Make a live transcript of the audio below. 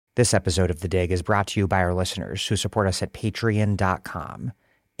This episode of The Dig is brought to you by our listeners who support us at patreon.com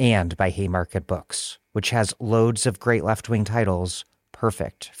and by Haymarket Books, which has loads of great left-wing titles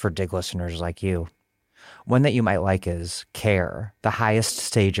perfect for Dig listeners like you. One that you might like is Care, the Highest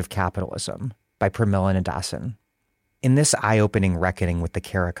Stage of Capitalism by Pramila Nadasan. In this eye-opening reckoning with the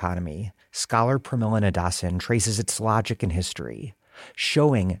care economy, scholar Pramila Nadasan traces its logic and history,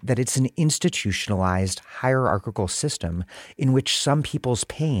 showing that it's an institutionalized hierarchical system in which some people's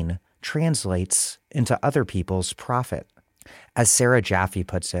pain translates into other people's profit. As Sarah Jaffe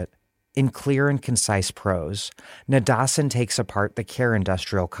puts it, in clear and concise prose, Nadasan takes apart the care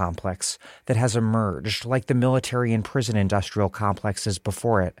industrial complex that has emerged, like the military and prison industrial complexes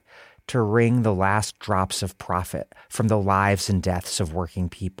before it, to wring the last drops of profit from the lives and deaths of working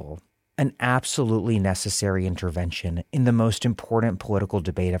people. An absolutely necessary intervention in the most important political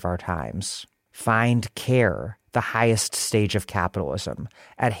debate of our times. Find Care, the Highest Stage of Capitalism,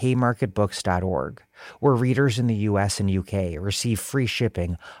 at haymarketbooks.org, where readers in the US and UK receive free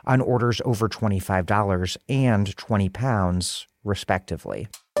shipping on orders over $25 and £20, respectively.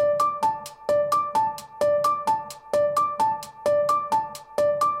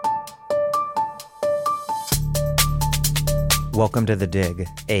 Welcome to The Dig,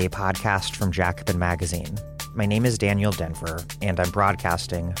 a podcast from Jacobin Magazine. My name is Daniel Denver, and I'm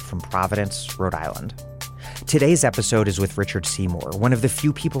broadcasting from Providence, Rhode Island. Today's episode is with Richard Seymour, one of the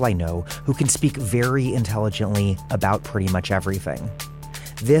few people I know who can speak very intelligently about pretty much everything.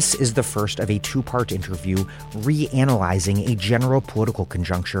 This is the first of a two-part interview reanalyzing a general political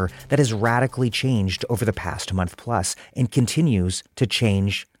conjuncture that has radically changed over the past month plus and continues to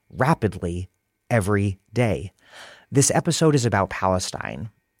change rapidly every day. This episode is about Palestine,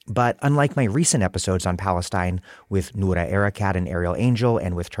 but unlike my recent episodes on Palestine with Noura Erakat and Ariel Angel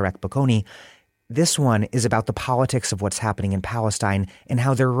and with Tarek Bakoni, this one is about the politics of what's happening in Palestine and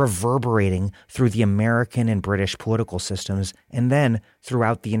how they're reverberating through the American and British political systems and then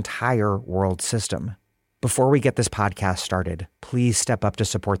throughout the entire world system. Before we get this podcast started, please step up to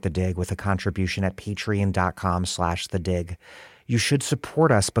support The Dig with a contribution at patreon.com/thedig. You should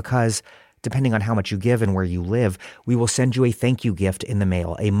support us because, depending on how much you give and where you live, we will send you a thank you gift in the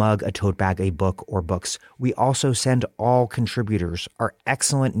mail, a mug, a tote bag, a book, or books. We also send all contributors our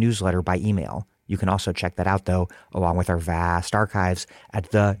excellent newsletter by email. You can also check that out, though, along with our vast archives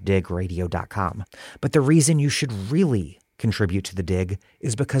at thedigradio.com. But the reason you should really contribute to The Dig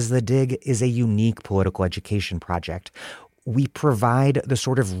is because The Dig is a unique political education project. We provide the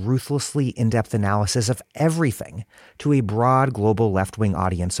sort of ruthlessly in-depth analysis of everything to a broad global left-wing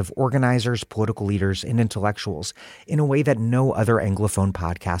audience of organizers, political leaders, and intellectuals in a way that no other Anglophone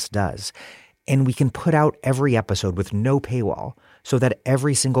podcast does. And we can put out every episode with no paywall so that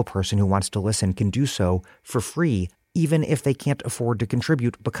every single person who wants to listen can do so for free, even if they can't afford to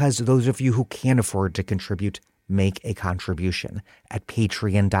contribute, because those of you who can afford to contribute make a contribution at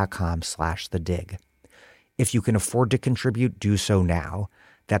patreon.com/thedig. If you can afford to contribute, do so now.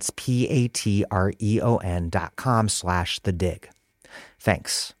 That's patreon.com/thedig.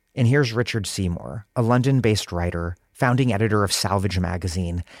 Thanks. And here's Richard Seymour, a London-based writer, founding editor of Salvage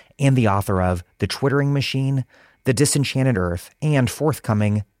magazine, and the author of The Twittering Machine, The Disenchanted Earth, and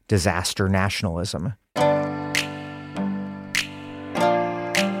forthcoming Disaster Nationalism.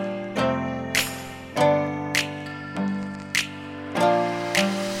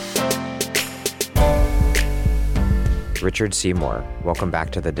 Richard Seymour, welcome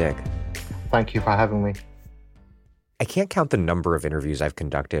back to The Dig. Thank you for having me. I can't count the number of interviews I've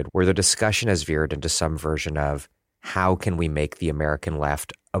conducted where the discussion has veered into some version of how can we make the American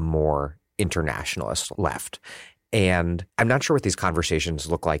left a more internationalist left? And I'm not sure what these conversations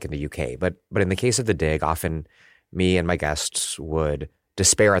look like in the UK, but in the case of The Dig, often me and my guests would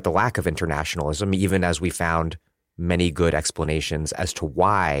despair at the lack of internationalism, even as we found many good explanations as to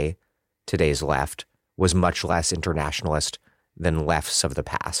why today's left was much less internationalist than lefts of the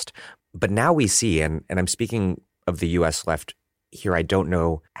past. But now we see, and I'm speaking of the U.S. left here, I don't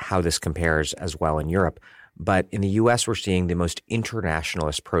know how this compares as well in Europe, but in the U.S. we're seeing the most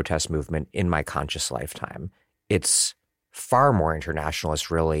internationalist protest movement in my conscious lifetime. It's far more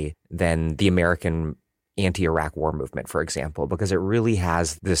internationalist, really, than the American anti-Iraq war movement, for example, because it really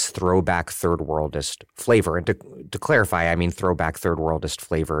has this throwback third worldist flavor. And to clarify, I mean throwback third worldist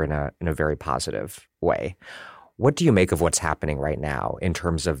flavor in a very positive way. What do you make of what's happening right now in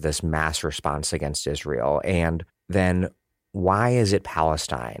terms of this mass response against Israel? And then why is it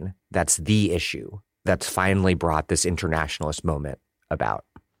Palestine that's the issue that's finally brought this internationalist moment about?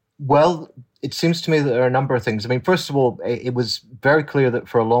 Well, it seems to me that there are a number of things. I mean, first of all, it was very clear that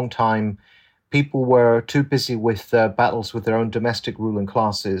for a long time, people were too busy with battles with their own domestic ruling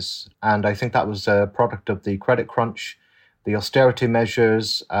classes. And I think that was a product of the credit crunch, the austerity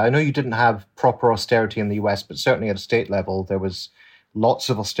measures. I know you didn't have proper austerity in the US, but certainly at a state level, there was lots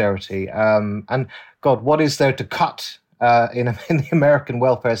of austerity. And God, what is there to cut in the American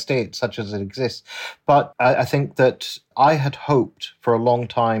welfare state, such as it exists? But I think that I had hoped for a long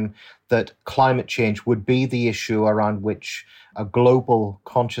time that climate change would be the issue around which a global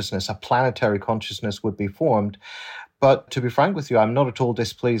consciousness, a planetary consciousness would be formed. But to be frank with you, I'm not at all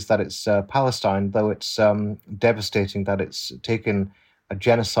displeased that it's Palestine, though it's devastating that it's taken a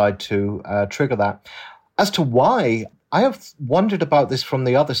genocide to trigger that. As to why, I have wondered about this from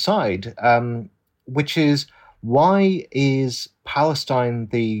the other side, which is, why is Palestine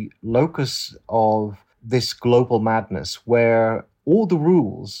the locus of this global madness where all the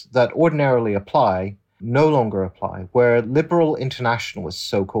rules that ordinarily apply no longer apply, where liberal internationalists,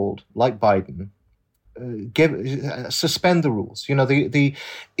 so-called, like Biden, suspend the rules? You know,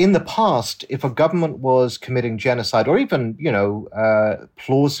 in the past, if a government was committing genocide or even,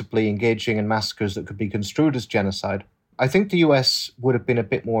 plausibly engaging in massacres that could be construed as genocide, I think the US would have been a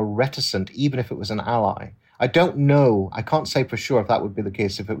bit more reticent, even if it was an ally. I don't know, I can't say for sure if that would be the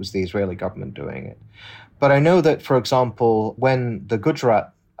case if it was the Israeli government doing it. But I know that, for example, when the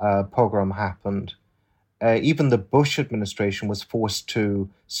Gujarat pogrom happened, even the Bush administration was forced to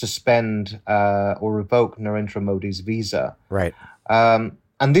suspend or revoke Narendra Modi's visa. Right. And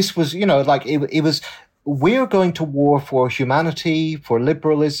this was, it was, we're going to war for humanity, for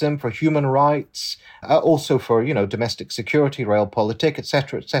liberalism, for human rights, also for, domestic security, realpolitik, et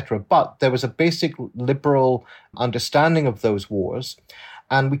cetera, But there was a basic liberal understanding of those wars.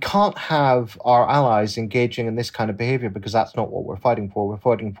 And we can't have our allies engaging in this kind of behavior because that's not what we're fighting for. We're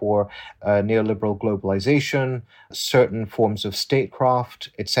fighting for neoliberal globalization, certain forms of statecraft,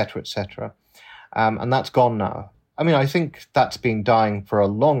 et cetera. And that's gone now. I mean, I think that's been dying for a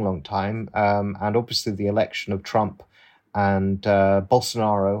long, long time. And obviously the election of Trump and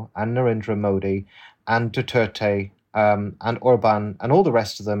Bolsonaro and Narendra Modi and Duterte and Orban and all the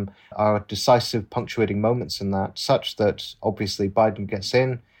rest of them are decisive punctuating moments in that, such that obviously Biden gets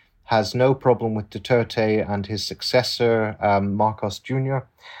in, has no problem with Duterte and his successor, Marcos Jr.,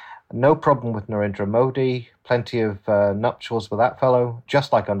 no problem with Narendra Modi, plenty of nuptials with that fellow,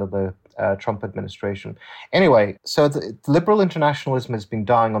 just like under the Trump administration. Anyway, so the liberal internationalism has been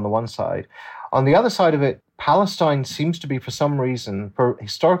dying on the one side. On the other side of it, Palestine seems to be, for some reason, for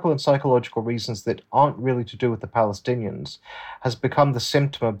historical and psychological reasons that aren't really to do with the Palestinians, has become the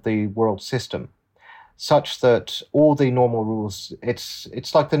symptom of the world system, such that all the normal rules,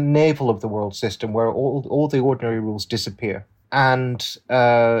 it's like the navel of the world system where all the ordinary rules disappear. And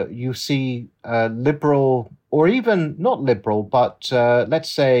you see liberal, or even not liberal, but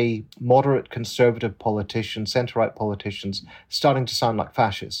let's say moderate conservative politicians, centre-right politicians, starting to sound like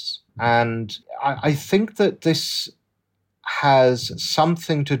fascists. And I think that this has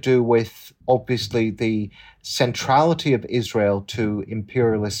something to do with, obviously, the centrality of Israel to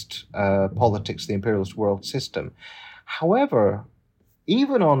imperialist politics, the imperialist world system. However,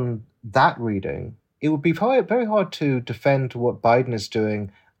 even on that reading, it would be very hard to defend what Biden is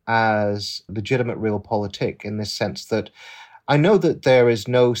doing as legitimate realpolitik, in this sense that I know that there is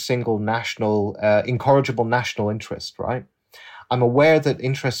no single national, incorrigible national interest, right? I'm aware that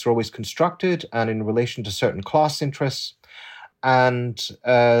interests are always constructed and in relation to certain class interests and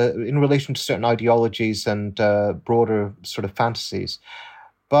in relation to certain ideologies and broader sort of fantasies.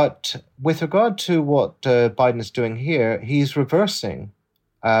 But with regard to what Biden is doing here, he's reversing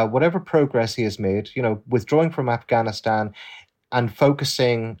whatever progress he has made, withdrawing from Afghanistan and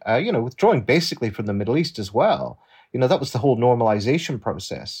focusing, withdrawing basically from the Middle East as well. That was the whole normalization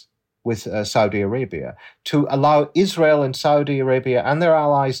process with Saudi Arabia, to allow Israel and Saudi Arabia and their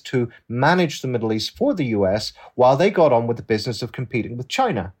allies to manage the Middle East for the US while they got on with the business of competing with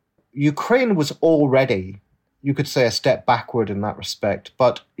China. Ukraine was already, you could say, a step backward in that respect,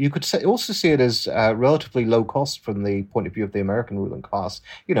 but you could also see it as relatively low cost from the point of view of the American ruling class,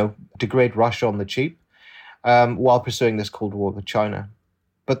 degrade Russia on the cheap while pursuing this Cold War with China.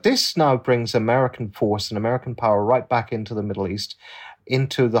 But this now brings American force and American power right back into the Middle East,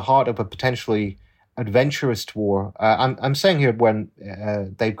 into the heart of a potentially adventurous war. I'm saying here when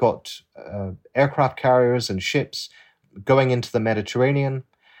they've got aircraft carriers and ships going into the Mediterranean.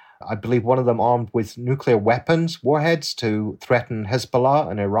 I believe one of them armed with nuclear weapons, warheads, to threaten Hezbollah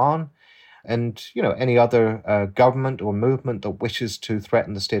and Iran, and any other government or movement that wishes to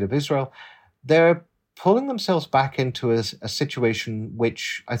threaten the state of Israel. They're pulling themselves back into a situation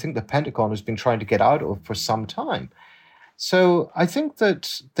which I think the Pentagon has been trying to get out of for some time. So I think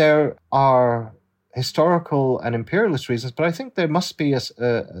that there are historical and imperialist reasons, but I think there must be a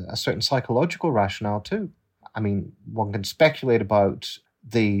certain psychological rationale too. I mean, one can speculate about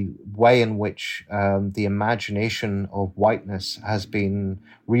the way in which the imagination of whiteness has been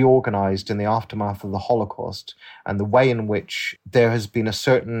reorganized in the aftermath of the Holocaust, and the way in which there has been a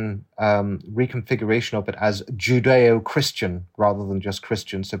certain reconfiguration of it as Judeo-Christian rather than just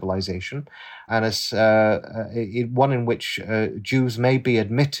Christian civilization, and as one in which Jews may be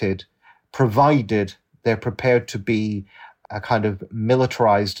admitted, provided they're prepared to be a kind of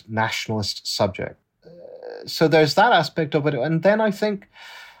militarized nationalist subject. So there's that aspect of it. And then I think,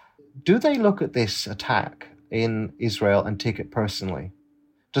 do they look at this attack in Israel and take it personally?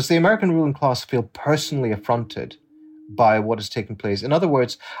 Does the American ruling class feel personally affronted by what has taken place? In other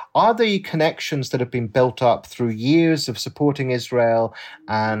words, are the connections that have been built up through years of supporting Israel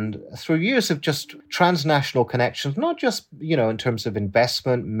and through years of just transnational connections, not just, in terms of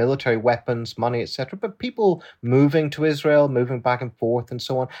investment, military weapons, money, etc., but people moving to Israel, moving back and forth and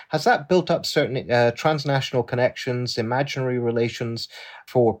so on, has that built up certain transnational connections, imaginary relations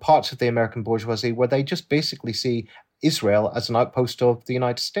for parts of the American bourgeoisie where they just basically see Israel as an outpost of the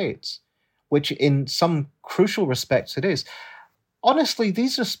United States, which in some crucial respects it is. Honestly,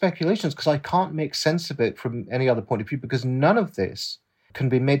 these are speculations because I can't make sense of it from any other point of view, because none of this can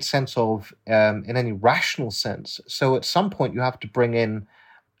be made sense of in any rational sense. So at some point you have to bring in,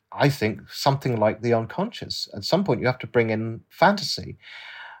 I think, something like the unconscious. At some point you have to bring in fantasy.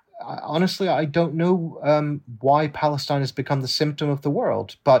 Honestly, I don't know why Palestine has become the symptom of the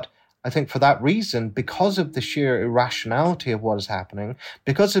world, but I think for that reason, because of the sheer irrationality of what is happening,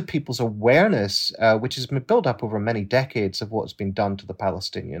 because of people's awareness, which has been built up over many decades of what's been done to the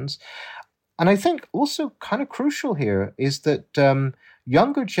Palestinians. And I think also kind of crucial here is that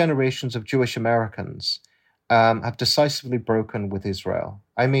younger generations of Jewish Americans have decisively broken with Israel.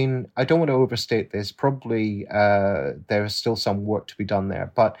 I mean, I don't want to overstate this. Probably there is still some work to be done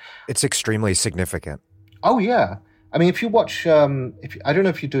there, but it's extremely significant. Oh, yeah. I mean, if you watch, I don't know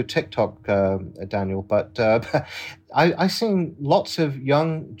if you do TikTok, Daniel, but I've seen lots of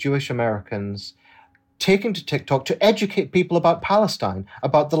young Jewish Americans taking to TikTok to educate people about Palestine,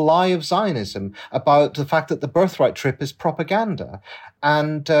 about the lie of Zionism, about the fact that the birthright trip is propaganda,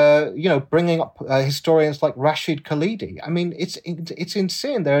 and bringing up historians like Rashid Khalidi. I mean, it's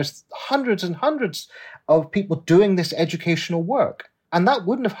insane. There's hundreds and hundreds of people doing this educational work, and that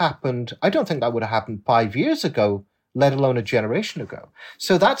wouldn't have happened. I don't think that would have happened 5 years ago, let alone a generation ago.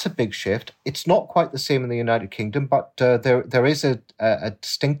 So that's a big shift. It's not quite the same in the United Kingdom, but there is a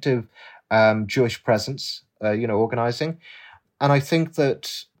distinctive Jewish presence, organizing. And I think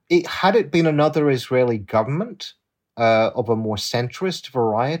that had it been another Israeli government of a more centrist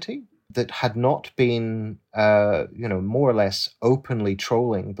variety that had not been, more or less openly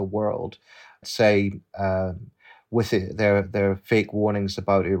trolling the world, say, with their fake warnings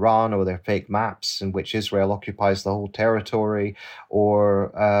about Iran, or their fake maps in which Israel occupies the whole territory,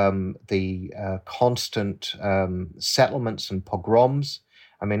 or the constant settlements and pogroms.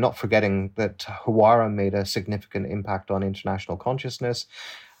 I mean, not forgetting that Hawara made a significant impact on international consciousness,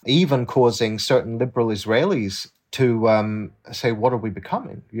 even causing certain liberal Israelis to say, what are we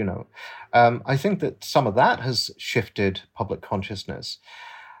becoming? I think that some of that has shifted public consciousness.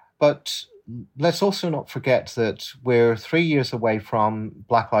 But let's also not forget that we're 3 years away from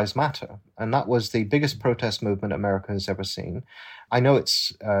Black Lives Matter, and that was the biggest protest movement America has ever seen. I know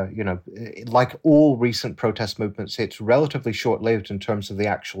it's, like all recent protest movements, it's relatively short-lived in terms of the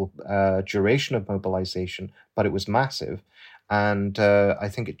actual duration of mobilization, but it was massive. And I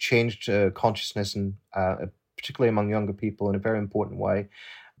think it changed consciousness, and particularly among younger people, in a very important way,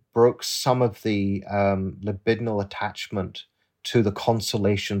 broke some of the libidinal attachment to the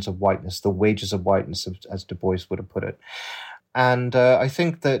consolations of whiteness, the wages of whiteness, as Du Bois would have put it. And I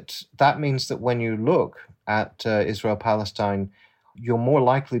think that means that when you look at Israel-Palestine, you're more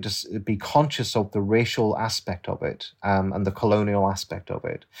likely to be conscious of the racial aspect of it and the colonial aspect of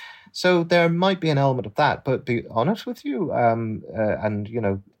it. So there might be an element of that, but be honest with you,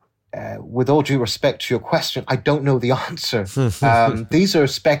 with all due respect to your question, I don't know the answer. These are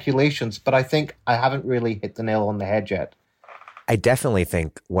speculations, but I think I haven't really hit the nail on the head yet. I definitely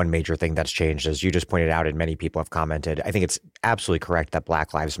think one major thing that's changed, as you just pointed out and many people have commented, I think it's absolutely correct that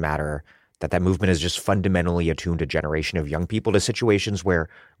Black Lives Matter, that movement has just fundamentally attuned a generation of young people to situations where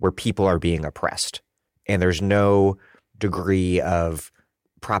people are being oppressed. And there's no degree of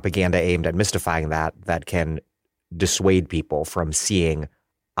propaganda aimed at mystifying that can dissuade people from seeing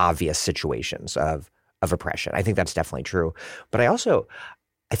obvious situations of oppression. I think that's definitely true. But I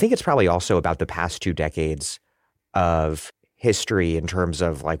think it's probably also about the past 2 decades of history in terms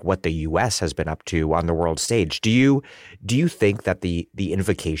of like what the US has been up to on the world stage. Do you think that the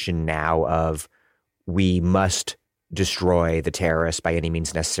invocation now of we must destroy the terrorists by any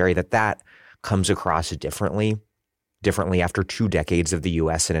means necessary, that comes across differently after 2 decades of the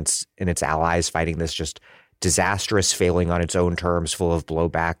US and its allies fighting this just disastrous, failing on its own terms, full of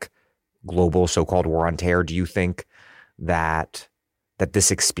blowback, global so-called war on terror? Do you think that this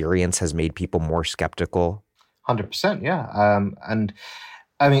experience has made people more skeptical? 100%, yeah. And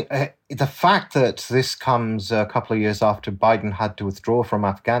I mean, the fact that this comes a couple of years after Biden had to withdraw from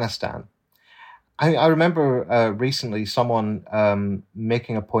Afghanistan. I remember recently someone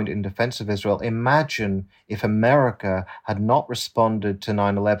making a point in defense of Israel. Imagine if America had not responded to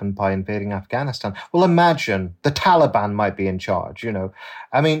 9/11 by invading Afghanistan. Well, imagine the Taliban might be in charge, you know.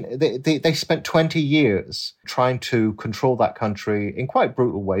 I mean, they spent 20 years trying to control that country in quite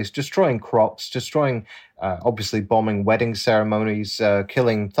brutal ways, destroying crops, destroying, obviously bombing wedding ceremonies,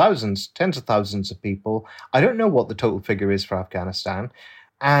 killing thousands, tens of thousands of people. I don't know what the total figure is for Afghanistan.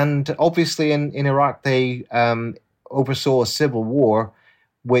 And obviously in Iraq, they oversaw a civil war,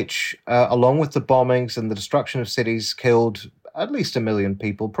 which, along with the bombings and the destruction of cities, killed at least 1 million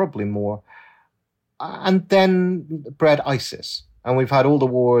people, probably more, and then bred ISIS. And we've had all the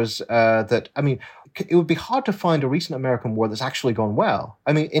wars it would be hard to find a recent American war that's actually gone well.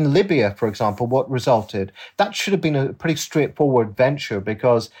 I mean, in Libya, for example, what resulted? That should have been a pretty straightforward venture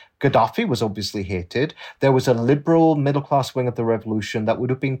because Gaddafi was obviously hated. There was a liberal middle-class wing of the revolution that would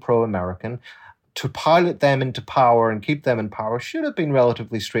have been pro-American. To pilot them into power and keep them in power should have been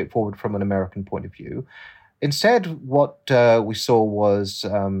relatively straightforward from an American point of view. Instead, what we saw was,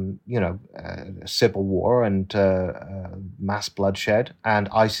 a civil war and mass bloodshed and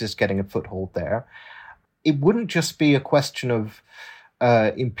ISIS getting a foothold there. It wouldn't just be a question of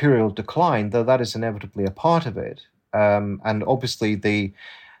imperial decline, though that is inevitably a part of it. And obviously the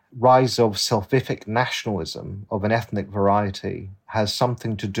rise of salvific nationalism of an ethnic variety has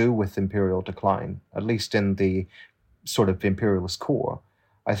something to do with imperial decline, at least in the sort of imperialist core.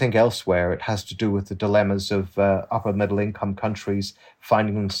 I think elsewhere it has to do with the dilemmas of upper middle income countries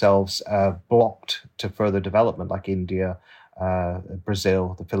finding themselves blocked to further development, like India,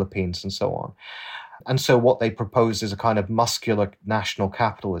 Brazil, the Philippines, and so on. And so what they propose is a kind of muscular national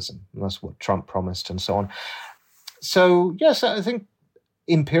capitalism. And that's what Trump promised and so on. So, yes, I think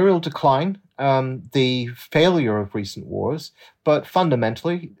imperial decline, the failure of recent wars, but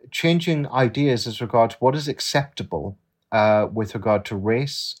fundamentally changing ideas as regards what is acceptable with regard to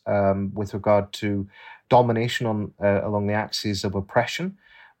race, with regard to domination along the axes of oppression,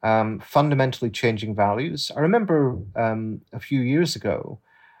 fundamentally changing values. I remember a few years ago,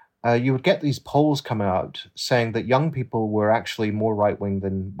 you would get these polls come out saying that young people were actually more right-wing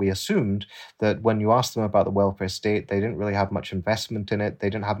than we assumed, that when you asked them about the welfare state, they didn't really have much investment in it, they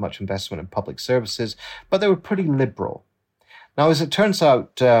didn't have much investment in public services, but they were pretty liberal. Now, as it turns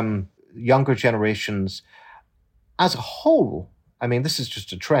out, younger generations as a whole, I mean, this is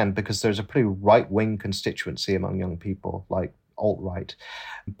just a trend because there's a pretty right-wing constituency among young people, like alt-right,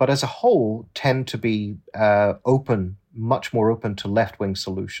 but as a whole tend to be much more open to left-wing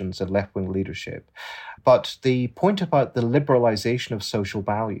solutions and left-wing leadership. But the point about the liberalization of social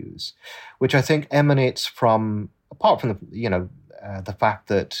values, which I think emanates from, apart from the fact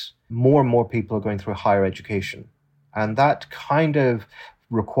that more and more people are going through higher education, and that kind of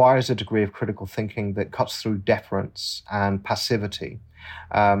requires a degree of critical thinking that cuts through deference and passivity.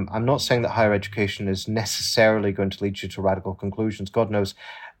 I'm not saying that higher education is necessarily going to lead you to radical conclusions. God knows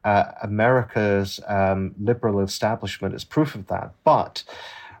America's liberal establishment is proof of that. But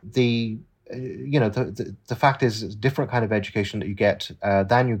the fact is it's a different kind of education that you get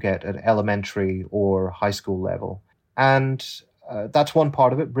than you get at elementary or high school level. And that's one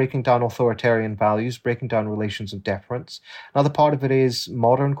part of it, breaking down authoritarian values, breaking down relations of deference. Another part of it is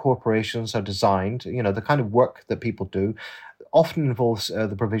modern corporations are designed, the kind of work that people do often involves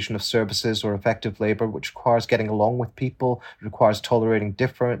the provision of services or effective labor, which requires getting along with people, requires tolerating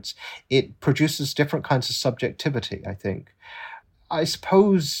difference. It produces different kinds of subjectivity, I think. I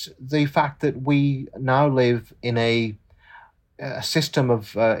suppose the fact that we now live in a system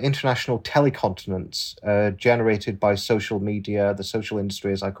of international telecontinents generated by social media, the social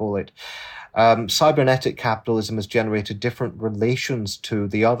industry, as I call it. Cybernetic capitalism has generated different relations to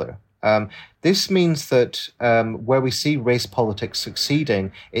the other. This means that where we see race politics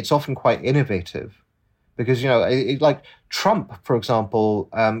succeeding, it's often quite innovative Because, like Trump, for example,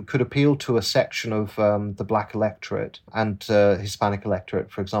 could appeal to a section of the Black electorate and Hispanic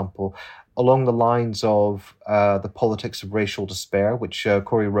electorate, for example, along the lines of the politics of racial despair, which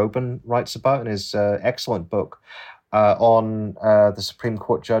Corey Robin writes about in his excellent book on the Supreme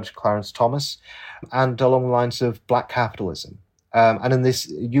Court Judge Clarence Thomas, and along the lines of Black capitalism. And in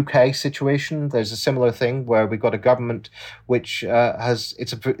this UK situation, there's a similar thing where we've got a government which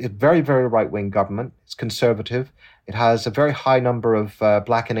it's a very, very right-wing government. It's conservative. It has a very high number of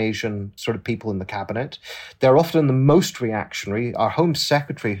Black and Asian sort of people in the cabinet. They're often the most reactionary. Our Home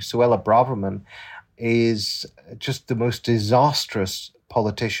Secretary, Suella Braverman, is just the most disastrous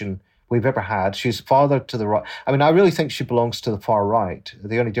politician we've ever had. She's farther to the right. I mean, I really think she belongs to the far right.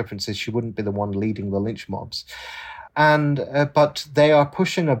 The only difference is she wouldn't be the one leading the lynch mobs. But they are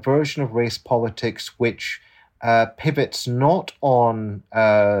pushing a version of race politics which pivots not on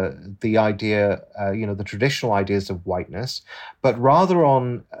the idea, the traditional ideas of whiteness, but rather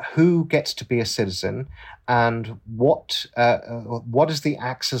on who gets to be a citizen and what is the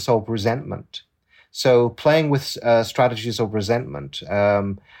axis of resentment. So playing with strategies of resentment,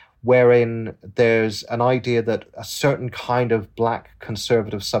 wherein there's an idea that a certain kind of Black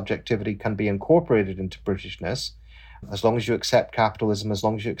conservative subjectivity can be incorporated into Britishness, as long as you accept capitalism, as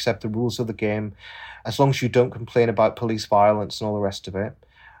long as you accept the rules of the game, as long as you don't complain about police violence and all the rest of it.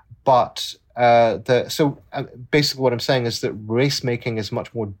 But basically what I'm saying is that race making is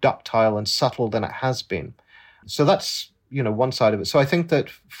much more ductile and subtle than it has been. So that's, one side of it. So I think that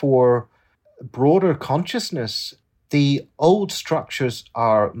for broader consciousness, the old structures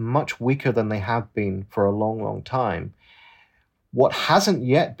are much weaker than they have been for a long, long time. What hasn't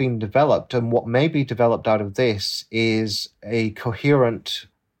yet been developed, and what may be developed out of this, is a coherent,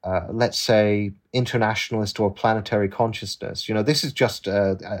 let's say, internationalist or planetary consciousness. This is just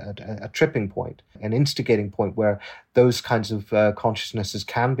a tripping point, an instigating point where those kinds of consciousnesses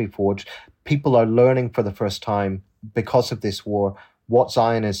can be forged. People are learning for the first time, because of this war, what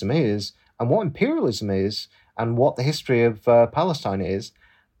Zionism is and what imperialism is and what the history of Palestine is.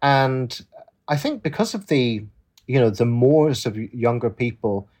 And I think because of the mores of younger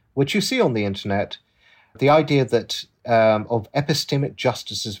people, which you see on the internet, the idea that of epistemic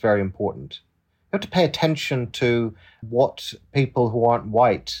justice is very important. You have to pay attention to what people who aren't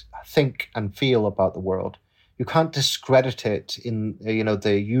white think and feel about the world. You can't discredit it in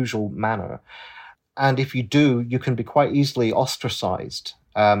the usual manner. And if you do, you can be quite easily ostracized,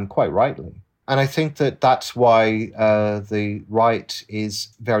 quite rightly. And I think that that's why the right is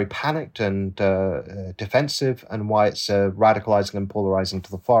very panicked and defensive, and why it's radicalizing and polarizing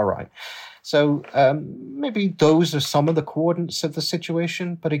to the far right. So maybe those are some of the coordinates of the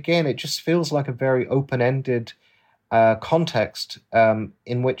situation. But again, it just feels like a very open-ended context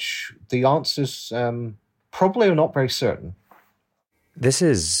in which the answers probably are not very certain. This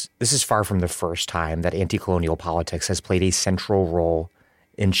is far from the first time that anti-colonial politics has played a central role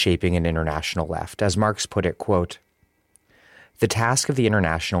in shaping an international left. As Marx put it, quote, "The task of the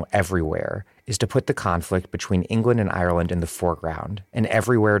international everywhere is to put the conflict between England and Ireland in the foreground, and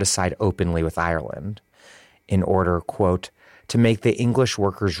everywhere to side openly with Ireland, in order, quote, to make the English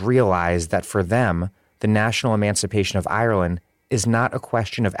workers realize that for them, the national emancipation of Ireland is not a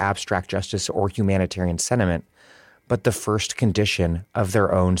question of abstract justice or humanitarian sentiment, but the first condition of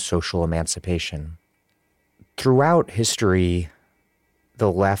their own social emancipation." Throughout history,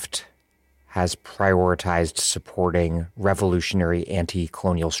 the left has prioritized supporting revolutionary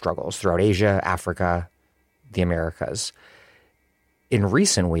anti-colonial struggles throughout Asia, Africa, the Americas. In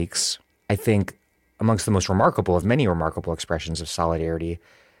recent weeks, I think amongst the most remarkable of many remarkable expressions of solidarity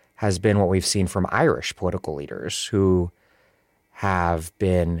has been what we've seen from Irish political leaders who have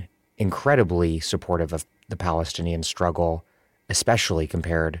been incredibly supportive of the Palestinian struggle, especially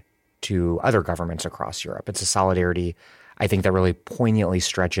compared to other governments across Europe. It's a solidarity, I think, that really poignantly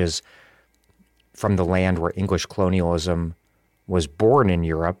stretches from the land where English colonialism was born in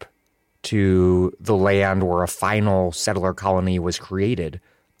Europe to the land where a final settler colony was created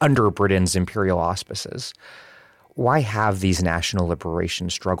under Britain's imperial auspices. Why have these national liberation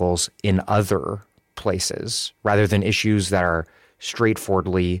struggles in other places rather than issues that are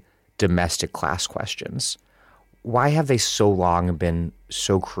straightforwardly domestic class questions? Why have they so long been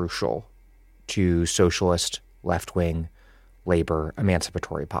so crucial to socialist, left-wing, labor,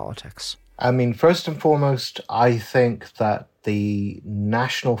 emancipatory politics? I mean, first and foremost, I think that the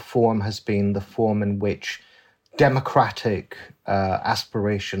national form has been the form in which democratic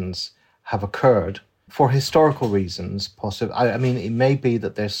aspirations have occurred for historical reasons. I mean, it may be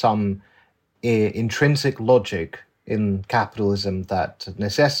that there's some intrinsic logic in capitalism that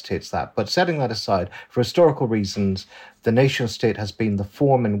necessitates that. But setting that aside, for historical reasons, the nation state has been the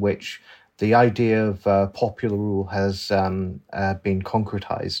form in which the idea of popular rule has been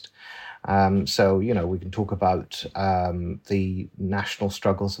concretized. So, we can talk about the national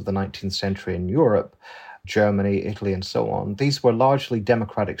struggles of the 19th century in Europe, Germany, Italy, and so on. These were largely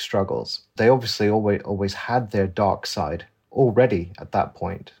democratic struggles. They obviously always had their dark side already at that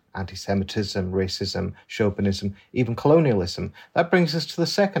point. Anti-Semitism, racism, chauvinism, even colonialism. That brings us to the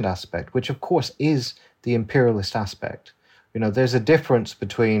second aspect, which of course is the imperialist aspect. There's a difference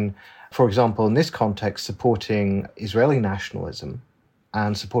between, for example, in this context, supporting Israeli nationalism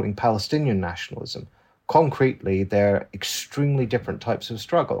and supporting Palestinian nationalism. Concretely, they're extremely different types of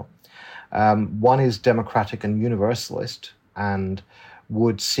struggle. One is democratic and universalist and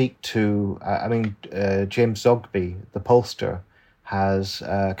would seek to, James Zogby, the pollster, has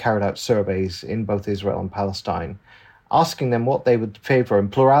carried out surveys in both Israel and Palestine, asking them what they would favor.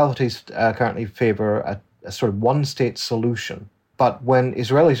 And pluralities currently favor a sort of one-state solution. But when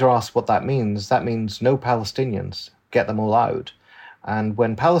Israelis are asked what that means no Palestinians, get them all out. And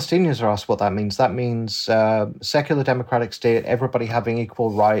when Palestinians are asked what that means secular democratic state, everybody having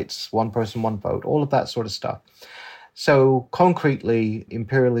equal rights, one person, one vote, all of that sort of stuff. So concretely,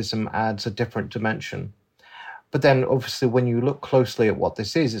 imperialism adds a different dimension. But then, obviously, when you look closely at what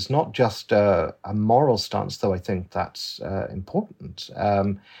this is, it's not just a moral stance, though I think that's important.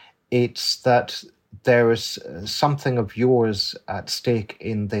 It's that there is something of yours at stake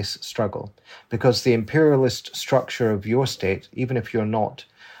in this struggle, because the imperialist structure of your state, even if you're not,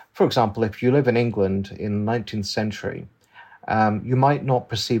 for example, if you live in England in the 19th century, you might not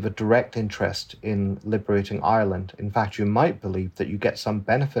perceive a direct interest in liberating Ireland. In fact, you might believe that you get some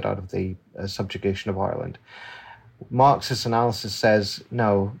benefit out of the subjugation of Ireland. Marxist analysis says,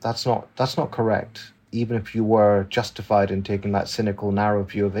 no, that's not correct. Even if you were justified in taking that cynical, narrow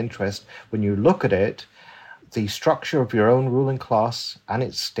view of interest, when you look at it, the structure of your own ruling class and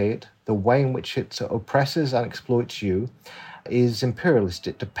its state, the way in which it oppresses and exploits you, is imperialist.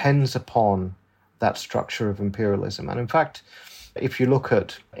 It depends upon that structure of imperialism. And in fact, if you look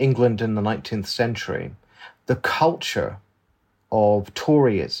at England in the 19th century, the culture of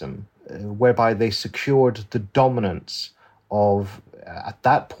Toryism, whereby they secured the dominance of, at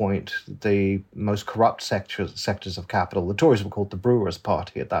that point, the most corrupt sectors of capital. The Tories were called the Brewers'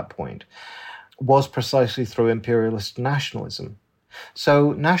 Party at that point, was precisely through imperialist nationalism.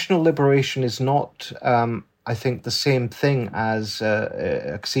 So national liberation is not, I think, the same thing as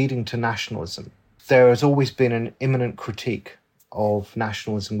acceding to nationalism. There has always been an imminent critique of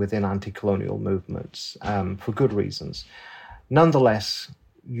nationalism within anti-colonial movements for good reasons. Nonetheless,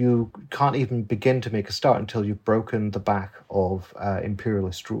 you can't even begin to make a start until you've broken the back of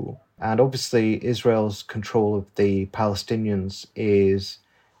imperialist rule. And obviously, Israel's control of the Palestinians is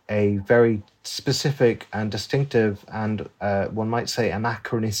a very specific and distinctive and, one might say,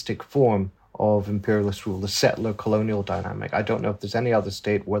 anachronistic form of imperialist rule, the settler-colonial dynamic. I don't know if there's any other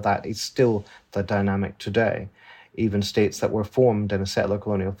state where that is still the dynamic today, even states that were formed in a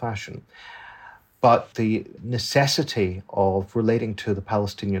settler-colonial fashion. But the necessity of relating to the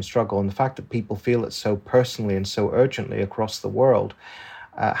Palestinian struggle and the fact that people feel it so personally and so urgently across the world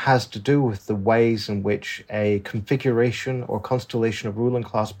has to do with the ways in which a configuration or constellation of ruling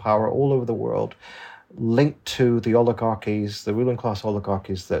class power all over the world linked to the oligarchies, the ruling class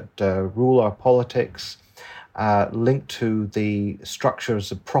oligarchies that rule our politics, linked to the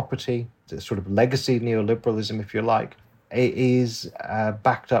structures of property, the sort of legacy neoliberalism, if you like, is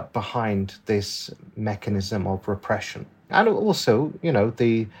backed up behind this mechanism of repression. And also,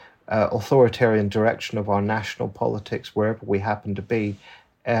 the authoritarian direction of our national politics, wherever we happen to be,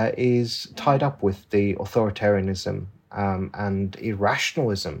 is tied up with the authoritarianism and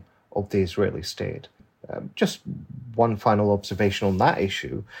irrationalism of the Israeli state. Just one final observation on that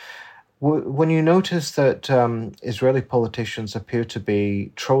issue. When you notice that Israeli politicians appear to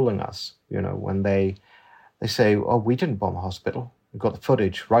be trolling us, when they say, oh, we didn't bomb a hospital. We've got the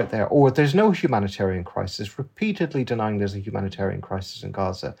footage right there. Or there's no humanitarian crisis, repeatedly denying there's a humanitarian crisis in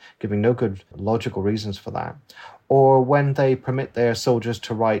Gaza, giving no good logical reasons for that. Or when they permit their soldiers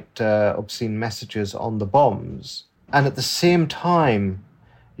to write obscene messages on the bombs. And at the same time,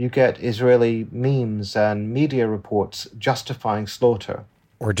 you get Israeli memes and media reports justifying slaughter.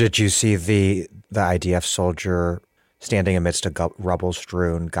 Or did you see the IDF soldier standing amidst a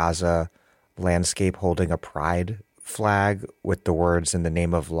rubble-strewn Gaza landscape holding a pride flag with the words "in the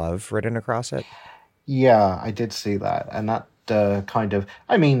name of love" written across it? Yeah, I did see that. And that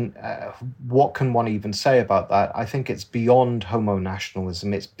what can one even say about that? I think it's beyond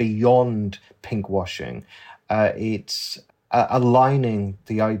homo-nationalism. It's beyond pinkwashing. It's aligning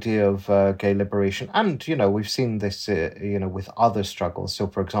the idea of gay liberation. And, we've seen this, with other struggles. So,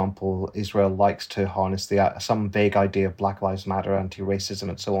 for example, Israel likes to harness some vague idea of Black Lives Matter, anti-racism,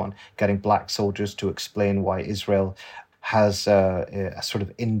 and so on, getting black soldiers to explain why Israel has a sort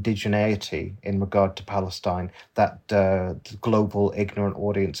of indigeneity in regard to Palestine that global ignorant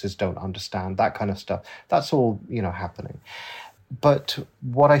audiences don't understand, that kind of stuff. That's all, happening. But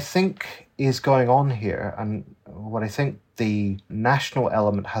what I think is going on here, and what I think the national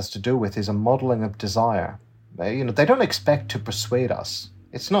element has to do with, is a modeling of desire. They don't expect to persuade us.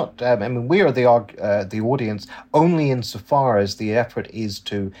 It's not. We are the audience only insofar as the effort is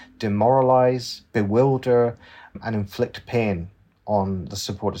to demoralize, bewilder, and inflict pain on the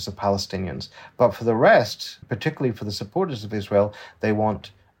supporters of Palestinians. But for the rest, particularly for the supporters of Israel, they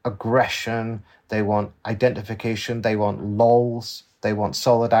want aggression, they want identification, they want lols, they want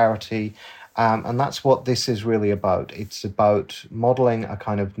solidarity. And that's what this is really about. It's about modeling a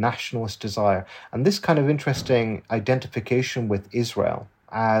kind of nationalist desire. And this kind of interesting identification with Israel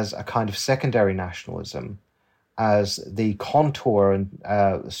as a kind of secondary nationalism, as the contour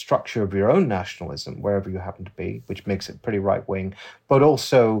and structure of your own nationalism, wherever you happen to be, which makes it pretty right-wing, but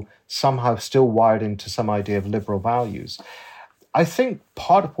also somehow still wired into some idea of liberal values. I think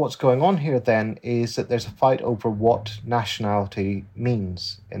part of what's going on here then is that there's a fight over what nationality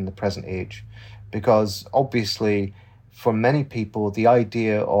means in the present age, because obviously for many people the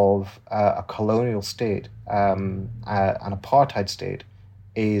idea of a colonial state, an apartheid state,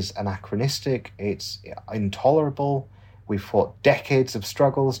 is anachronistic, it's intolerable. We've fought decades of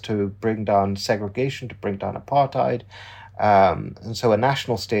struggles to bring down segregation, to bring down apartheid. And so a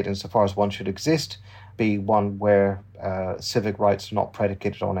national state, insofar as one should exist, be one where civic rights are not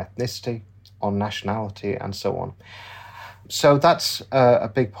predicated on ethnicity, on nationality, and so on. So that's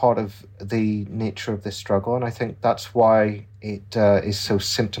a big part of the nature of this struggle, and I think that's why it is so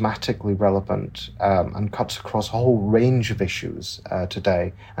symptomatically relevant and cuts across a whole range of issues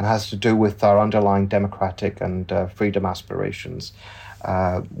today, and has to do with our underlying democratic and freedom aspirations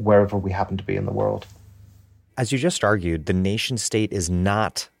wherever we happen to be in the world. As you just argued, the nation-state is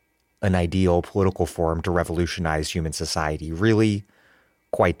not an ideal political form to revolutionize human society. Really,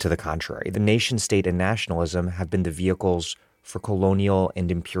 quite to the contrary. The nation-state and nationalism have been the vehicles for colonial and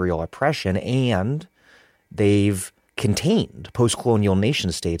imperial oppression, and they've contained post-colonial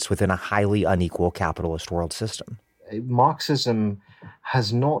nation-states within a highly unequal capitalist world system. Marxism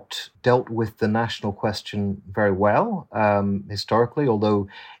has not dealt with the national question very well historically, although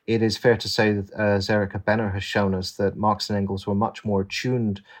it is fair to say that, as Erika Benner has shown us, that Marx and Engels were much more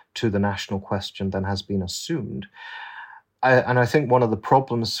attuned to the national question than has been assumed. And I think one of the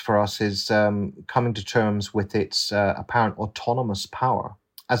problems for us is coming to terms with its apparent autonomous power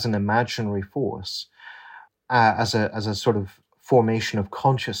as an imaginary force, as a sort of formation of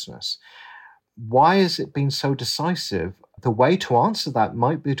consciousness. Why has it been so decisive? The way to answer that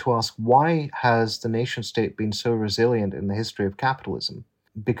might be to ask, why has the nation-state been so resilient in the history of capitalism?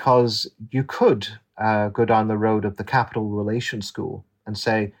 Because you could go down the road of the capital relations school and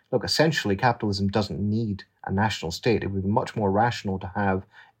say, look, essentially capitalism doesn't need a national state. It would be much more rational to have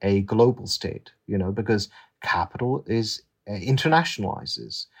a global state, because capital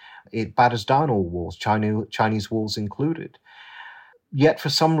internationalizes. It batters down all walls, Chinese walls included. Yet for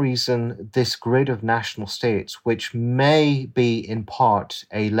some reason, this grid of national states, which may be in part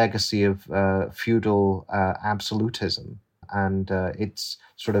a legacy of feudal absolutism and its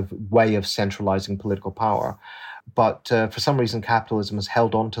sort of way of centralizing political power, but for some reason capitalism has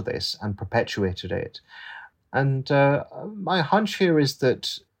held on to this and perpetuated it. And my hunch here is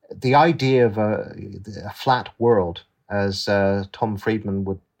that the idea of a flat world, as Tom Friedman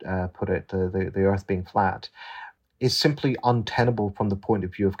would put it, the earth being flat, is simply untenable from the point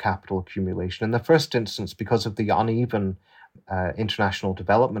of view of capital accumulation. In the first instance, because of the uneven international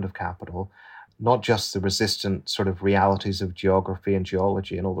development of capital, not just the resistant sort of realities of geography and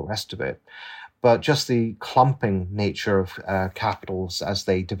geology and all the rest of it, but just the clumping nature of capitals as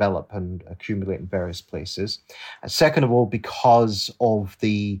they develop and accumulate in various places. And second of all, because of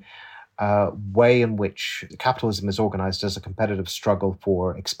the way in which capitalism is organized as a competitive struggle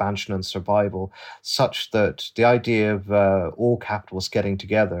for expansion and survival, such that the idea of all capitalists getting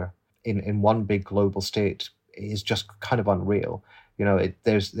together in one big global state is just kind of unreal.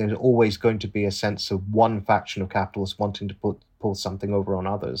 There's always going to be a sense of one faction of capitalists wanting to pull something over on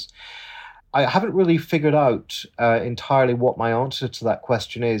others. I haven't really figured out entirely what my answer to that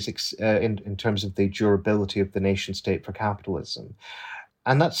question is in terms of the durability of the nation state for capitalism.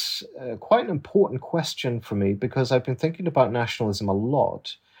 And that's quite an important question for me, because I've been thinking about nationalism a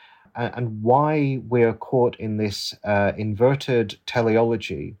lot. and why we're caught in this inverted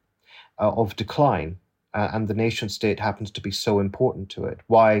teleology of decline, and the nation state happens to be so important to it,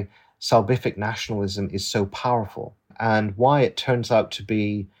 why salvific nationalism is so powerful, and why it turns out to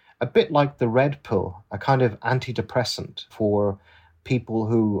be a bit like the red pill, a kind of antidepressant for people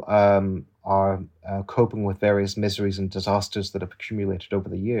who are coping with various miseries and disasters that have accumulated over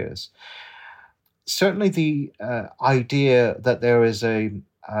the years. Certainly the idea that there is a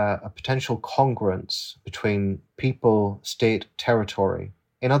potential congruence between people, state, territory.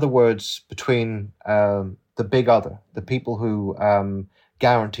 In other words, between the big other, the people who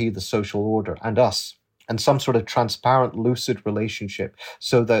guarantee the social order, and us, and some sort of transparent, lucid relationship,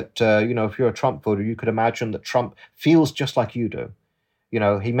 so that, if you're a Trump voter, you could imagine that Trump feels just like you do.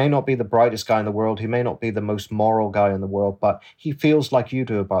 He may not be the brightest guy in the world, he may not be the most moral guy in the world, but he feels like you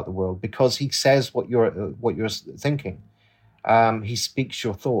do about the world because he says what you're thinking. He speaks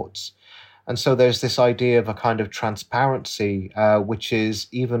your thoughts. And so there's this idea of a kind of transparency, which is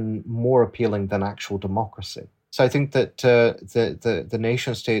even more appealing than actual democracy. So I think that the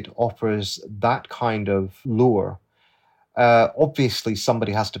nation state offers that kind of lure. Obviously,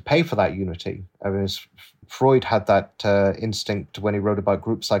 somebody has to pay for that unity. I mean, Freud had that instinct when he wrote about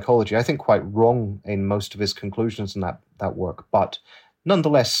group psychology. I think quite wrong in most of his conclusions in that work, but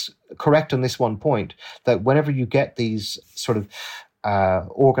nonetheless correct on this one point, that whenever you get these sort of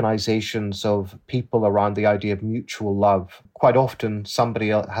organizations of people around the idea of mutual love, quite often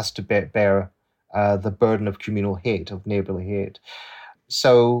somebody else has to bear the burden of communal hate, of neighborly hate.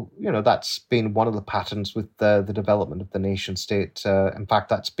 So, that's been one of the patterns with the development of the nation state. In fact,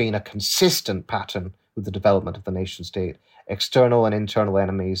 that's been a consistent pattern with the development of the nation state. External and internal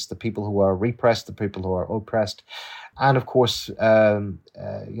enemies, the people who are repressed, the people who are oppressed, and of course, the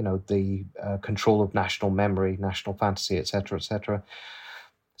control of national memory, national fantasy, etc., etc.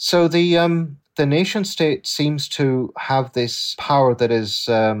 So the nation state seems to have this power that is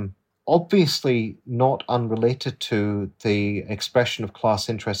obviously not unrelated to the expression of class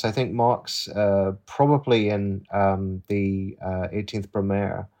interests. I think Marx, probably in the 18th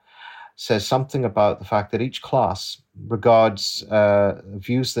Brumaire, says something about the fact that each class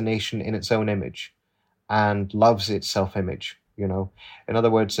views the nation in its own image and loves its self-image. In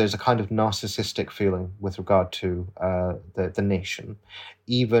other words, there's a kind of narcissistic feeling with regard to the nation,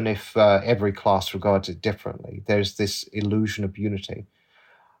 even if every class regards it differently. There's this illusion of unity.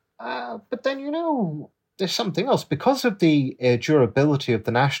 But then, there's something else. Because of the durability of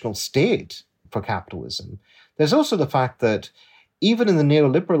the national state for capitalism, there's also the fact that even in the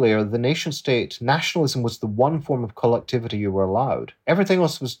neoliberal era, the nation state, nationalism was the one form of collectivity you were allowed. Everything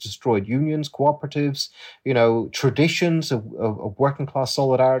else was destroyed. Unions, cooperatives, traditions of working class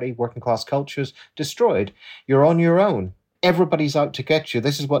solidarity, working class cultures, destroyed. You're on your own. Everybody's out to get you.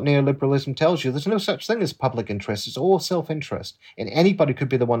 This is what neoliberalism tells you. There's no such thing as public interest. It's all self-interest. And anybody could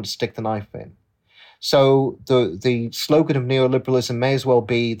be the one to stick the knife in. So the slogan of neoliberalism may as well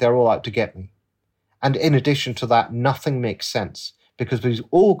be, they're all out to get me. And in addition to that, nothing makes sense, because we've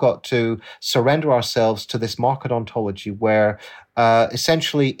all got to surrender ourselves to this market ontology where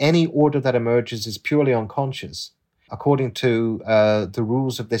essentially any order that emerges is purely unconscious, according to the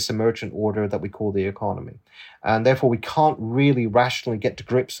rules of this emergent order that we call the economy. And therefore, we can't really rationally get to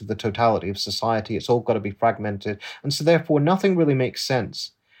grips with the totality of society. It's all got to be fragmented. And so therefore, nothing really makes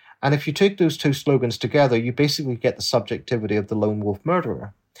sense. And if you take those two slogans together, you basically get the subjectivity of the lone wolf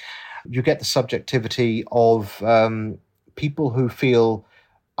murderer. You get the subjectivity of people who feel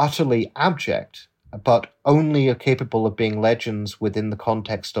utterly abject, but only are capable of being legends within the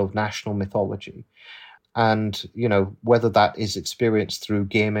context of national mythology. And, whether that is experienced through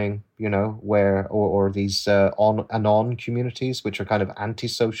gaming, or these on communities, which are kind of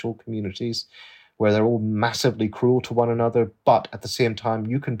antisocial communities, where they're all massively cruel to one another, but at the same time,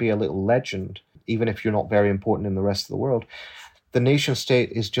 you can be a little legend, even if you're not very important in the rest of the world. The nation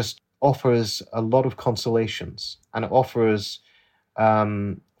state offers a lot of consolations, and it offers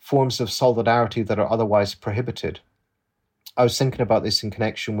forms of solidarity that are otherwise prohibited. I was thinking about this in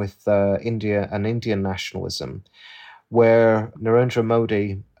connection with India and Indian nationalism, where Narendra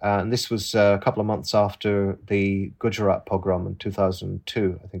Modi, and this was a couple of months after the Gujarat pogrom in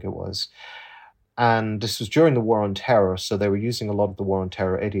 2002, I think it was, and this was during the War on Terror, so they were using a lot of the War on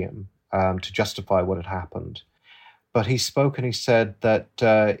Terror idiom to justify what had happened. But he spoke and he said that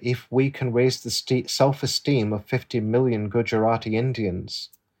if we can raise the self-esteem of 50 million Gujarati Indians,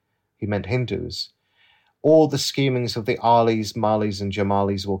 he meant Hindus, all the schemings of the Alis, Malis, and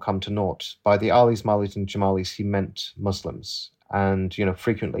Jamalis will come to naught. By the Alis, Malis, and Jamalis, he meant Muslims. And,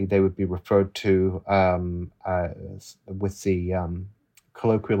 frequently they would be referred to with the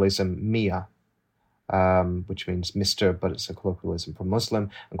colloquialism Mia, which means Mr., but it's a colloquialism for Muslim,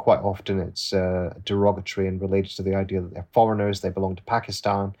 and quite often it's derogatory and related to the idea that they're foreigners, they belong to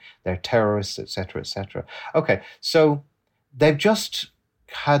Pakistan, they're terrorists, etc., etc. Okay, so they've just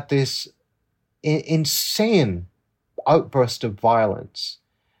had this insane outburst of violence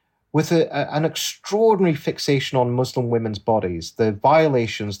with an extraordinary fixation on Muslim women's bodies, the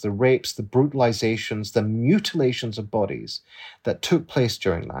violations, the rapes, the brutalizations, the mutilations of bodies that took place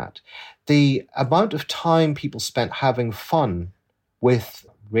during that, the amount of time people spent having fun with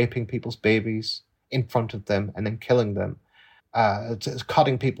raping people's babies in front of them and then killing them,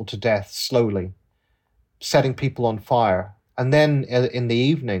 cutting people to death slowly, setting people on fire, and then in the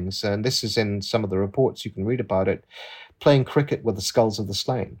evenings, and this is in some of the reports, you can read about it, playing cricket with the skulls of the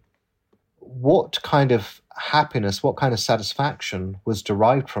slain. What kind of happiness, what kind of satisfaction was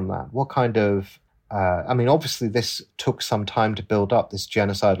derived from that? What kind of, obviously this took some time to build up, this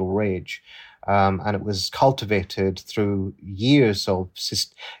genocidal rage, and it was cultivated through years of,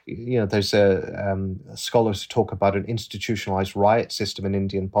 there's scholars who talk about an institutionalized riot system in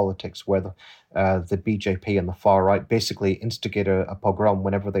Indian politics where the BJP and the far right basically instigate a pogrom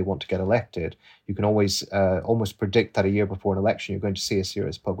whenever they want to get elected. You can always almost predict that a year before an election you're going to see a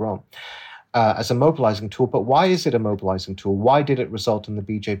serious pogrom. As a mobilizing tool. But why is it a mobilizing tool? Why did it result in the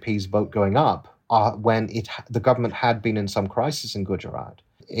BJP's vote going up when the government had been in some crisis in Gujarat?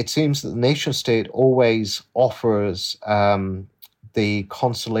 It seems that the nation state always offers the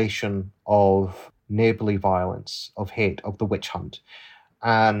consolation of neighborly violence, of hate, of the witch hunt.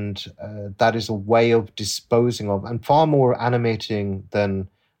 And that is a way of disposing of, and far more animating than,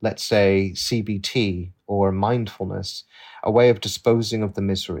 let's say, CBT or mindfulness, a way of disposing of the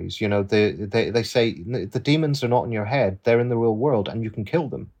miseries. They say the demons are not in your head, they're in the real world, and you can kill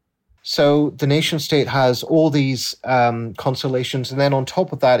them. So the nation state has all these consolations, and then on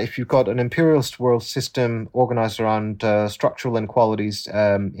top of that, if you've got an imperialist world system organized around structural inequalities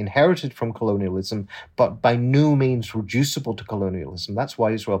inherited from colonialism, but by no means reducible to colonialism, that's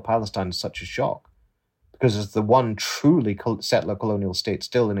why Israel-Palestine is such a shock, because it's the one truly settler colonial state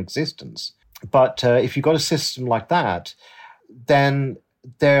still in existence. But if you've got a system like that, then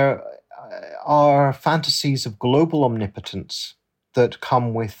there are fantasies of global omnipotence that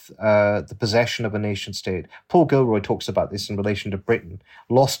come with the possession of a nation state. Paul Gilroy talks about this in relation to Britain.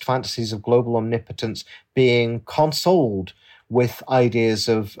 Lost fantasies of global omnipotence being consoled with ideas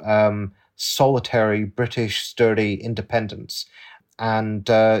of solitary British sturdy independence. And,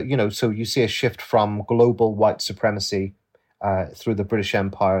 so you see a shift from global white supremacy through the British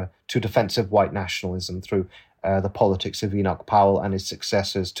Empire to defensive white nationalism through the politics of Enoch Powell and his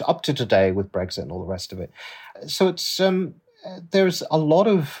successors to up to today with Brexit and all the rest of it. So it's there's a lot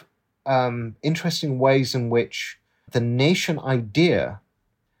of interesting ways in which the nation idea,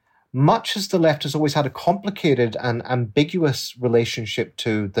 much as the left has always had a complicated and ambiguous relationship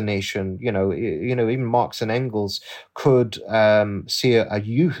to the nation, even Marx and Engels could see a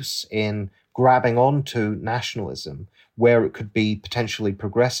use in grabbing onto nationalism where it could be potentially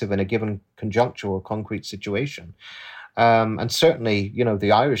progressive in a given conjuncture or concrete situation. And certainly,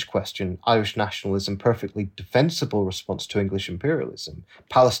 the Irish question, Irish nationalism, perfectly defensible response to English imperialism.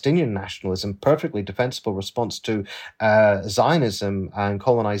 Palestinian nationalism, perfectly defensible response to Zionism and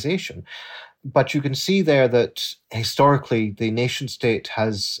colonization. But you can see there that historically the nation state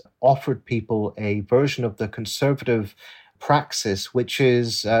has offered people a version of the conservative praxis, which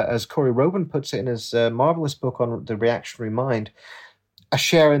is, as Corey Robin puts it in his marvelous book on the reactionary mind, a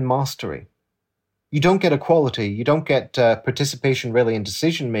share in mastery. You don't get equality. You don't get participation really in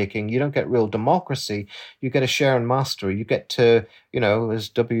decision-making. You don't get real democracy. You get a share in mastery. You get to, as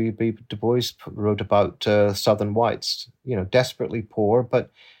W.B. Du Bois wrote about Southern whites, desperately poor, but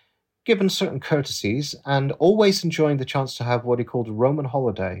given certain courtesies and always enjoying the chance to have what he called a Roman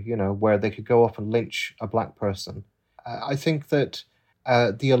holiday, where they could go off and lynch a black person. I think that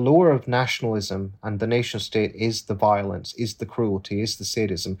the allure of nationalism and the nation state is the violence, is the cruelty, is the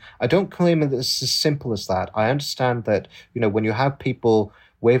sadism. I don't claim that it's as simple as that. I understand that, when you have people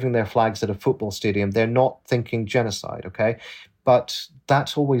waving their flags at a football stadium, they're not thinking genocide, okay? But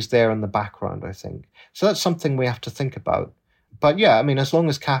that's always there in the background, I think. So that's something we have to think about. But yeah, as long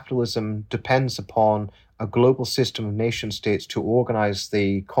as capitalism depends upon a global system of nation states to organize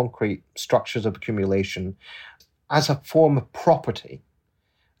the concrete structures of accumulation as a form of property,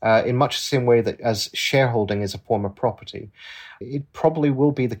 in much the same way that as shareholding is a form of property, it probably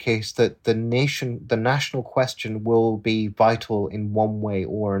will be the case that the national question will be vital in one way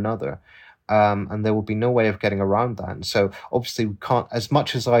or another. And there will be no way of getting around that. And so obviously we can't, as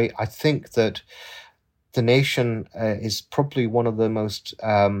much as I think that the nation is probably one of the most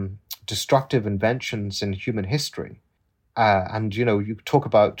destructive inventions in human history. And, you talk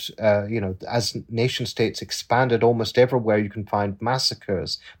about, as nation states expanded almost everywhere, you can find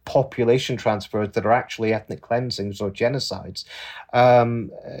massacres, population transfers that are actually ethnic cleansings or genocides.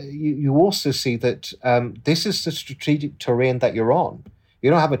 You also see that this is the strategic terrain that you're on. You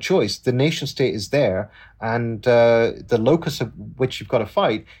don't have a choice. The nation state is there, and the locus of which you've got to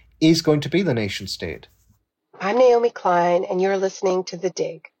fight is going to be the nation state. I'm Naomi Klein, and you're listening to The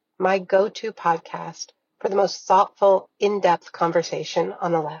Dig, my go-to podcast for the most thoughtful, in-depth conversation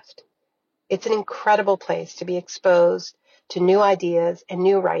on the left. It's an incredible place to be exposed to new ideas and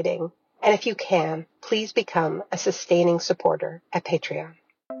new writing, and if you can, please become a sustaining supporter at Patreon.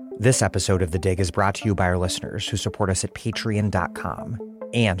 This episode of The Dig is brought to you by our listeners who support us at patreon.com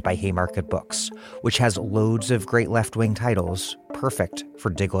and by Haymarket Books, which has loads of great left-wing titles, perfect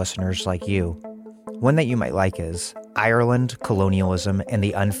for Dig listeners like you. One that you might like is Ireland, Colonialism, and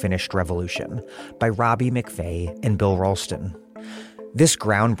the Unfinished Revolution by Robbie McVeigh and Bill Ralston. This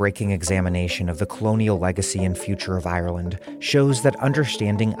groundbreaking examination of the colonial legacy and future of Ireland shows that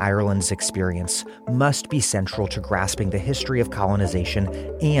understanding Ireland's experience must be central to grasping the history of colonization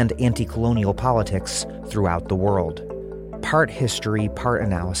and anti-colonial politics throughout the world. Part history, part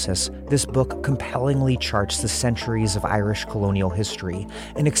analysis, this book compellingly charts the centuries of Irish colonial history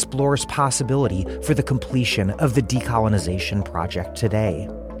and explores possibility for the completion of the decolonization project today.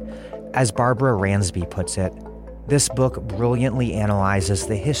 As Barbara Ransby puts it, this book brilliantly analyzes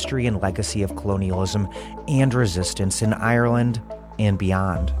the history and legacy of colonialism and resistance in Ireland and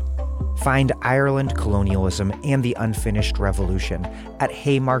beyond. Find Ireland, Colonialism, and the Unfinished Revolution at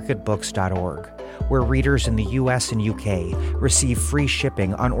haymarketbooks.org, where readers in the US and UK receive free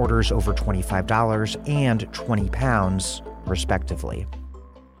shipping on orders over $25 and £20, respectively.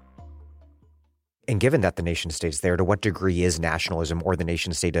 And given that the nation state's there, to what degree is nationalism or the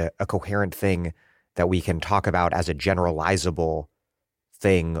nation state a coherent thing that we can talk about as a generalizable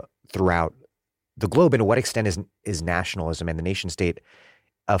thing throughout the globe? And to what extent is nationalism and the nation state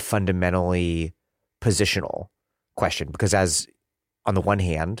a fundamentally positional question? Because as on the one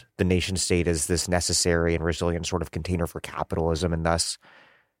hand, the nation state is this necessary and resilient sort of container for capitalism and thus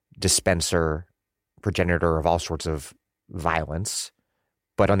dispenser, progenitor of all sorts of violence.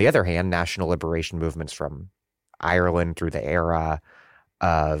 But on the other hand, national liberation movements from Ireland through the era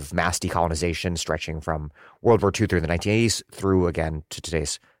of mass decolonization stretching from World War II through the 1980s through, again, to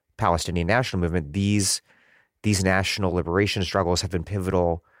today's Palestinian national movement, these national liberation struggles have been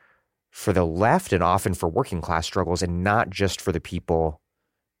pivotal for the left and often for working class struggles, and not just for the people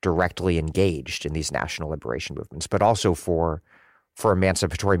directly engaged in these national liberation movements, but also for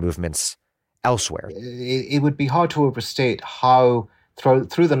emancipatory movements elsewhere. It would be hard to overstate how through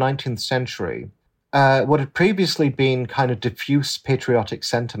the 19th century, what had previously been kind of diffuse patriotic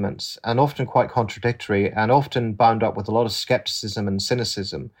sentiments, and often quite contradictory, and often bound up with a lot of skepticism and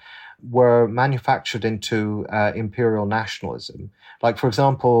cynicism, were manufactured into imperial nationalism. Like, for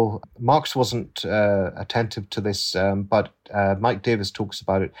example, Marx wasn't attentive to this, but Mike Davis talks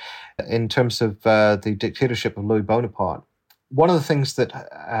about it in terms of the dictatorship of Louis Bonaparte. One of the things that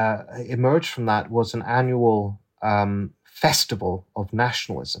emerged from that was an annual festival of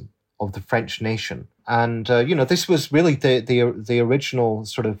nationalism of the French nation. And, this was really the original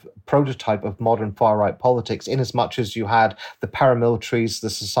sort of prototype of modern far-right politics, in as much as you had the paramilitaries, the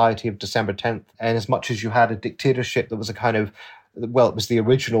Society of December 10th, and as much as you had a dictatorship that was a kind of, well, it was the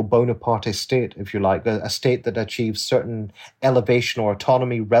original Bonaparte state, if you like, a state that achieved certain elevation or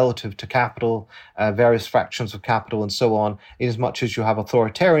autonomy relative to capital, various fractions of capital, and so on, in as much as you have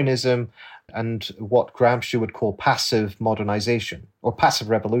authoritarianism and what Gramsci would call passive modernization, or passive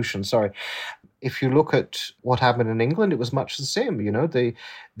revolution, sorry. If you look at what happened in England, it was much the same. The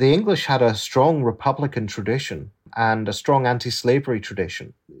English had a strong Republican tradition and a strong anti-slavery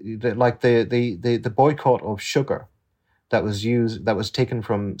tradition, like the boycott of sugar that was taken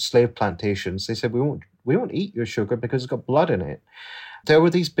from slave plantations. They said, we won't eat your sugar because it's got blood in it. There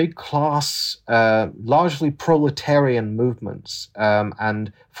were these big class, largely proletarian movements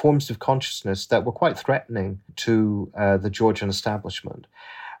and forms of consciousness that were quite threatening to the Georgian establishment.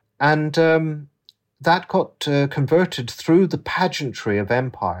 And that got converted through the pageantry of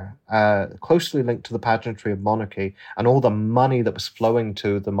empire, closely linked to the pageantry of monarchy and all the money that was flowing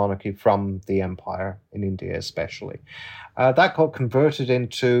to the monarchy from the empire, in India especially. That got converted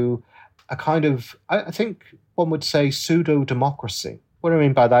into a kind of, I think one would say, pseudo-democracy. What I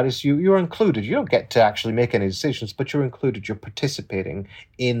mean by that is you're included. You don't get to actually make any decisions, but you're included. You're participating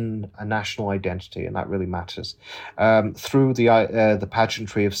in a national identity, and that really matters through the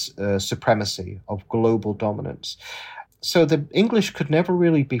pageantry of supremacy, of global dominance. So the English could never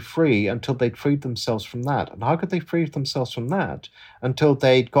really be free until they'd freed themselves from that. And how could they free themselves from that? Until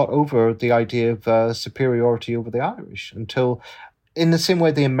they'd got over the idea of superiority over the Irish, until, in the same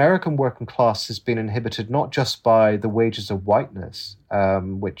way, the American working class has been inhibited not just by the wages of whiteness,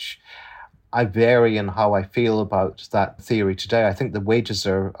 which I vary in how I feel about that theory today. I think the wages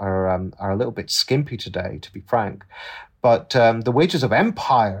are a little bit skimpy today, to be frank. But the wages of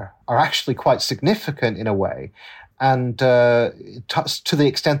empire are actually quite significant in a way. And to the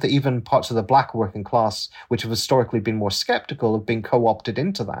extent that even parts of the black working class, which have historically been more skeptical, have been co-opted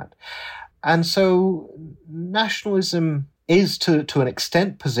into that. And so nationalism is to an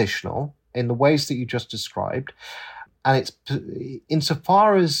extent positional in the ways that you just described. And it's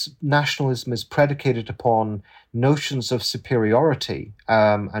insofar as nationalism is predicated upon notions of superiority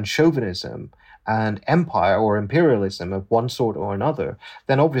and chauvinism and empire or imperialism of one sort or another,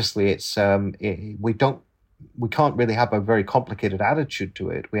 then obviously we can't really have a very complicated attitude to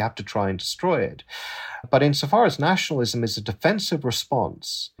it. We have to try and destroy it. But insofar as nationalism is a defensive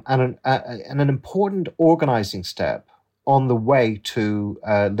response and an important organizing step on the way to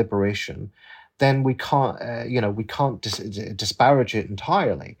liberation, then we can't disparage it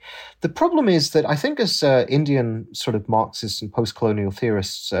entirely. The problem is that I think, as Indian sort of Marxists and post-colonial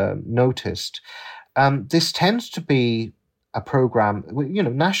theorists noticed, this tends to be a program,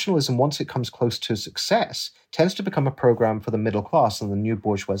 nationalism, once it comes close to success, tends to become a program for the middle class and the new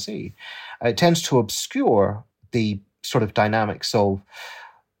bourgeoisie. It tends to obscure the sort of dynamics of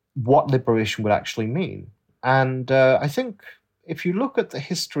what liberation would actually mean. And I think if you look at the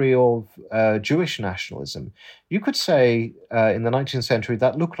history of Jewish nationalism, you could say in the 19th century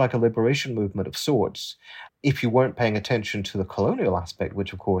that looked like a liberation movement of sorts, if you weren't paying attention to the colonial aspect,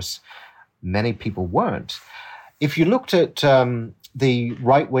 which of course many people weren't. If you looked at the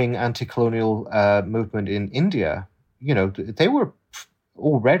right-wing anti-colonial movement in India, they were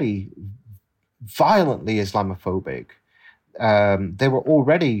already violently Islamophobic. They were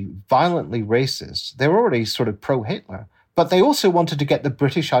already violently racist. They were already sort of pro-Hitler. But they also wanted to get the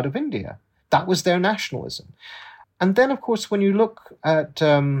British out of India. That was their nationalism. And then, of course, when you look at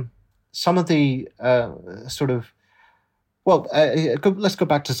some of the let's go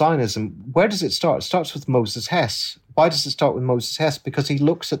back to Zionism. Where does it start? It starts with Moses Hess. Why does it start with Moses Hess? Because he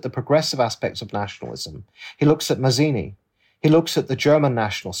looks at the progressive aspects of nationalism. He looks at Mazzini. He looks at the German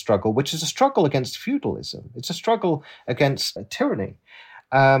national struggle, which is a struggle against feudalism. It's a struggle against tyranny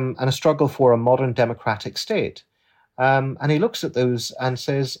and a struggle for a modern democratic state. And he looks at those and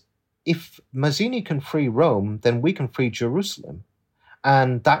says, if Mazzini can free Rome, then we can free Jerusalem.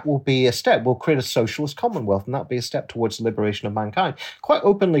 And that will be a step. We'll create a socialist commonwealth, and that'll be a step towards the liberation of mankind. Quite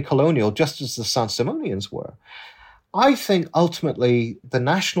openly colonial, just as the Saint-Simonians were. I think ultimately the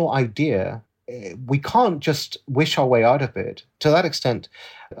national idea, we can't just wish our way out of it. To that extent,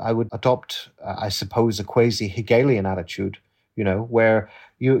 I would adopt, I suppose, a quasi-Hegelian attitude, where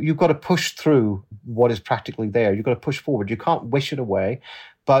you've got to push through what is practically there. You've got to push forward. You can't wish it away,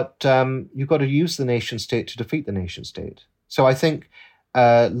 but you've got to use the nation state to defeat the nation state. So I think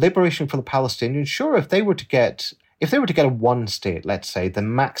liberation for the Palestinians, sure, if they were to get a one state, let's say, the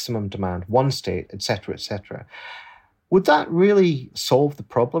maximum demand, one state, et cetera, would that really solve the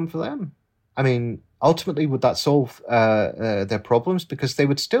problem for them? I mean, ultimately, would that solve their problems? Because they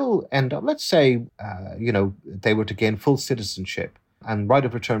would still end up, let's say, they were to gain full citizenship and right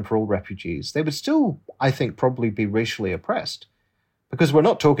of return for all refugees. They would still, I think, probably be racially oppressed. Because we're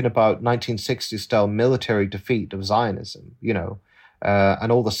not talking about 1960s-style military defeat of Zionism,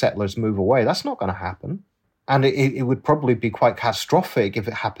 and all the settlers move away. That's not going to happen. And it would probably be quite catastrophic if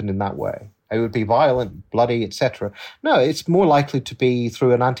it happened in that way. It would be violent, bloody, etc. No, it's more likely to be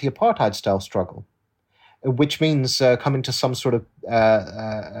through an anti-apartheid-style struggle, which means coming to some sort of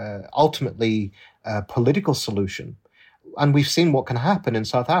ultimately political solution. And we've seen what can happen in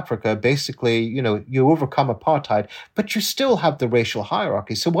South Africa. Basically, you overcome apartheid, but you still have the racial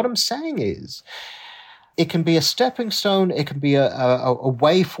hierarchy. So what I'm saying is, it can be a stepping stone, it can be a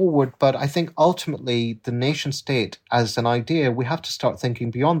way forward, but I think ultimately the nation state as an idea, we have to start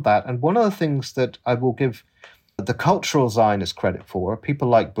thinking beyond that. And one of the things that I will give the cultural Zionists credit for, people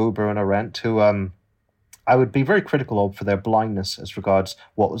like Buber and Arendt, who I would be very critical of for their blindness as regards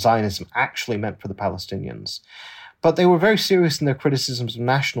what Zionism actually meant for the Palestinians. But they were very serious in their criticisms of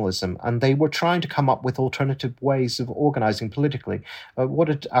nationalism, and they were trying to come up with alternative ways of organizing politically. What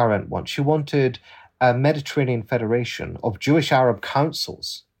did Arendt want? She wanted a Mediterranean federation of Jewish Arab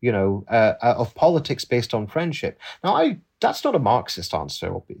councils, of politics based on friendship. Now, that's not a Marxist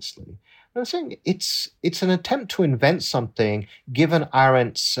answer, obviously. I'm saying it's an attempt to invent something, given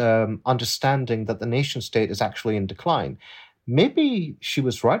Arendt's understanding that the nation state is actually in decline. Maybe she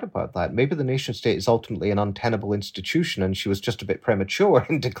was right about that. Maybe the nation state is ultimately an untenable institution and she was just a bit premature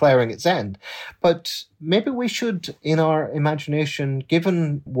in declaring its end. But maybe we should, in our imagination,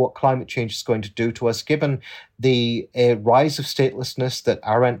 given what climate change is going to do to us, given the rise of statelessness that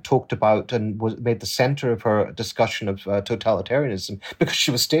Arendt talked about and was made the center of her discussion of totalitarianism, because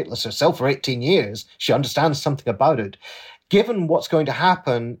she was stateless herself for 18 years, she understands something about it. Given what's going to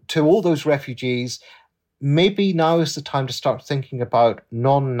happen to all those refugees, maybe now is the time to start thinking about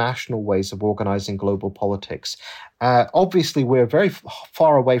non-national ways of organizing global politics. Obviously, we're very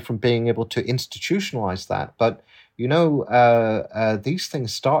far away from being able to institutionalize that, but these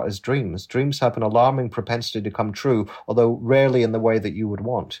things start as dreams. Dreams have an alarming propensity to come true, although rarely in the way that you would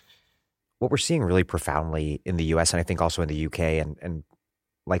want. What we're seeing really profoundly in the U.S. and I think also in the U.K. and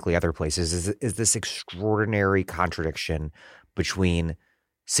likely other places is this extraordinary contradiction between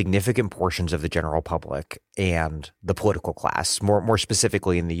significant portions of the general public and the political class. More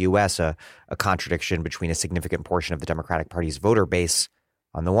specifically in the U.S., a contradiction between a significant portion of the Democratic Party's voter base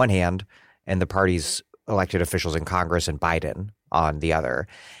on the one hand and the party's elected officials in Congress and Biden on the other.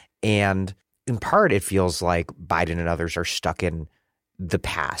 And in part, it feels like Biden and others are stuck in the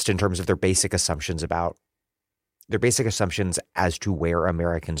past in terms of their basic assumptions as to where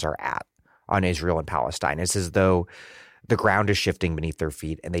Americans are at on Israel and Palestine. It's as though the ground is shifting beneath their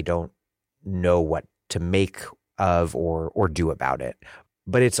feet and they don't know what to make of or do about it.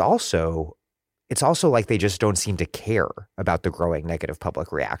 But it's also like they just don't seem to care about the growing negative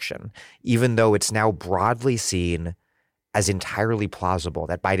public reaction, even though it's now broadly seen as entirely plausible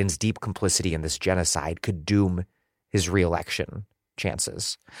that Biden's deep complicity in this genocide could doom his reelection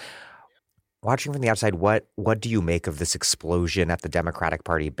chances. Watching from the outside, what do you make of this explosion at the Democratic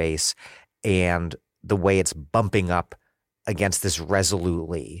Party base and the way it's bumping up against this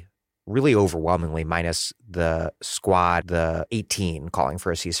resolutely, really overwhelmingly, minus the squad, the 18 calling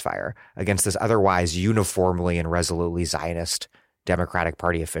for a ceasefire, against this otherwise uniformly and resolutely Zionist Democratic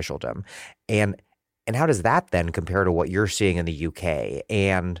Party officialdom? And how does that then compare to what you're seeing in the UK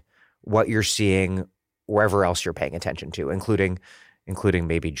and what you're seeing wherever else you're paying attention to, including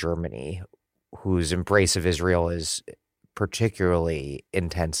maybe Germany, whose embrace of Israel is particularly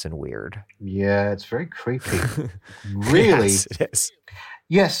intense and weird? Yeah, it's very creepy. Really? Yes, it is.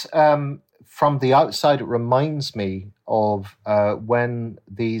 Yes, from the outside, it reminds me of when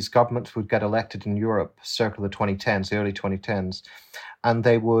these governments would get elected in Europe circa the 2010s, the early 2010s, and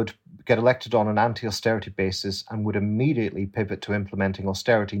they would get elected on an anti-austerity basis and would immediately pivot to implementing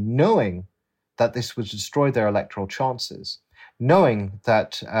austerity, knowing that this would destroy their electoral chances, knowing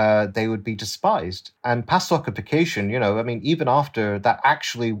that they would be despised. And PASOKification, even after that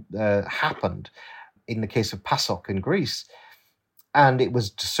actually happened in the case of PASOK in Greece, and it was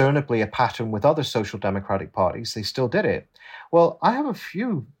discernibly a pattern with other social democratic parties, they still did it. Well, I have a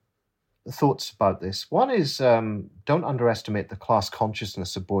few thoughts about this. One is don't underestimate the class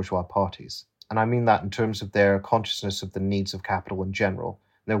consciousness of bourgeois parties. And I mean that in terms of their consciousness of the needs of capital in general,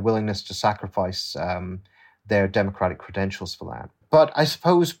 their willingness to sacrifice their democratic credentials for that. But I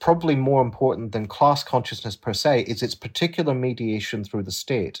suppose probably more important than class consciousness per se is its particular mediation through the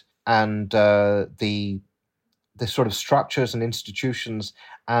state and the sort of structures and institutions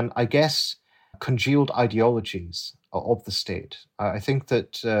and, I guess, congealed ideologies of the state. I think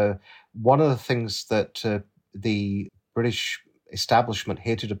that one of the things that the British establishment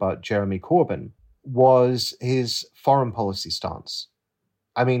hated about Jeremy Corbyn was his foreign policy stance.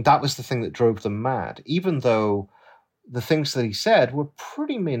 I mean, that was the thing that drove them mad, even though the things that he said were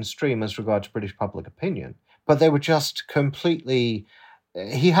pretty mainstream as regards British public opinion. But they were just completely...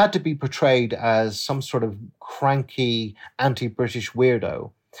 He had to be portrayed as some sort of cranky anti-British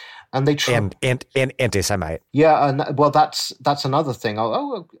weirdo. And they and anti-Semite. Yeah, and well, that's another thing.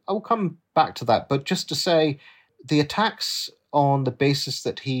 I'll come back to that. But just to say, the attacks on the basis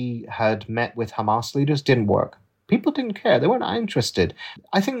that he had met with Hamas leaders didn't work. People didn't care. They weren't interested.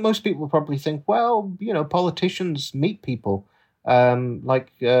 I think most people probably think, well, politicians meet people. You might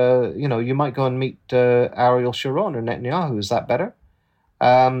go and meet Ariel Sharon or Netanyahu. Is that better?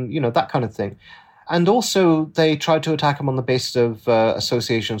 That kind of thing. And also, they tried to attack him on the basis of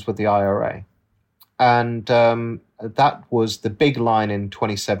associations with the IRA. And that was the big line in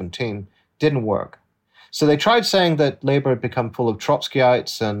 2017. Didn't work. So they tried saying that Labour had become full of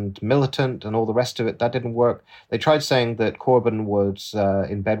Trotskyites and militant and all the rest of it. That didn't work. They tried saying that Corbyn was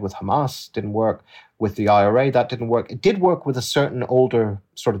in bed with Hamas. Didn't work. With the IRA, that didn't work. It did work with a certain older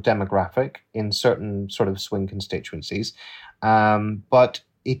sort of demographic in certain sort of swing constituencies, but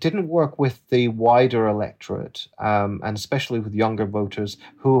it didn't work with the wider electorate, and especially with younger voters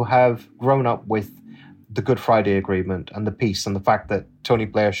who have grown up with the Good Friday Agreement and the peace and the fact that Tony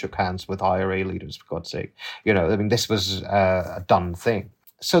Blair shook hands with IRA leaders, for God's sake. This was a done thing.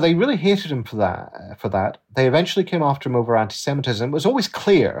 So they really hated him for that. They eventually came after him over anti-Semitism. It was always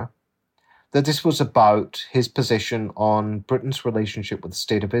clear that this was about his position on Britain's relationship with the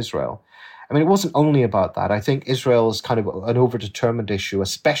State of Israel. I mean, it wasn't only about that. I think Israel is kind of an overdetermined issue,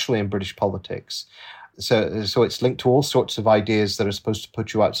 especially in British politics. So it's linked to all sorts of ideas that are supposed to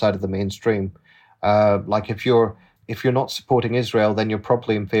put you outside of the mainstream. Like if you're not supporting Israel, then you're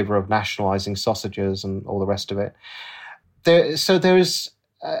probably in favor of nationalizing sausages and all the rest of it. There is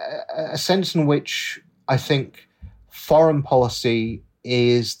a sense in which I think foreign policy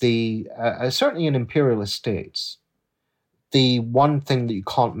is certainly in imperialist states, the one thing that you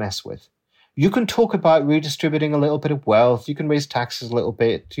can't mess with. You can talk about redistributing a little bit of wealth. You can raise taxes a little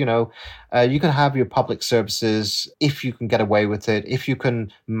bit. You can have your public services if you can get away with it. If you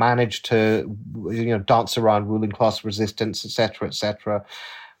can manage to, dance around ruling class resistance, etc., etc.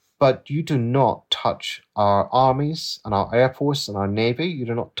 But you do not touch our armies and our air force and our navy. You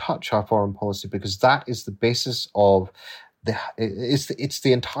do not touch our foreign policy because that is the basis of. It's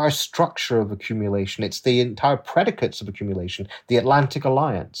the entire structure of accumulation. It's the entire predicates of accumulation. The Atlantic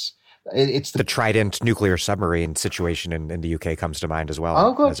Alliance. It's the Trident nuclear submarine situation in the UK comes to mind as well.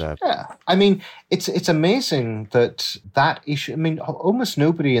 Oh, God, yeah. I mean, it's amazing that issue. I mean, almost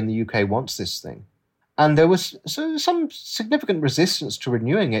nobody in the UK wants this thing, and there was some significant resistance to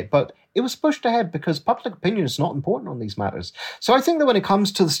renewing it, but it was pushed ahead because public opinion is not important on these matters. So I think that when it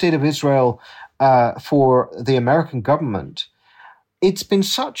comes to the State of Israel. For the American government, it's been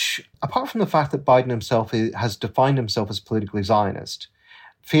apart from the fact that Biden himself has defined himself as politically Zionist,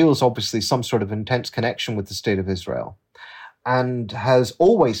 feels obviously some sort of intense connection with the State of Israel, and has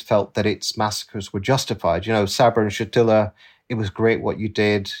always felt that its massacres were justified. Sabra and Shatila, it was great what you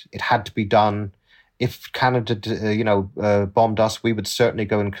did. It had to be done. If Canada, bombed us, we would certainly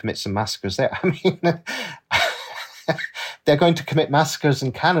go and commit some massacres there. I mean... They're going to commit massacres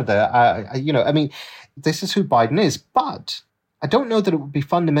in Canada. This is who Biden is. But I don't know that it would be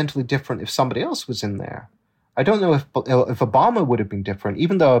fundamentally different if somebody else was in there. I don't know if Obama would have been different,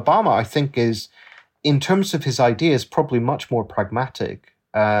 even though Obama, I think, is, in terms of his ideas, probably much more pragmatic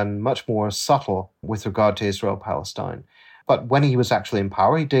and much more subtle with regard to Israel-Palestine. But when he was actually in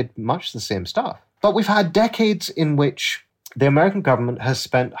power, he did much the same stuff. But we've had decades in which the American government has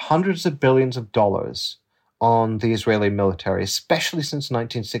spent hundreds of billions of dollars on the Israeli military, especially since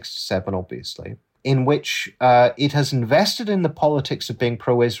 1967, obviously, in which it has invested in the politics of being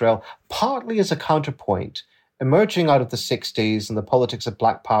pro-Israel, partly as a counterpoint, emerging out of the 60s and the politics of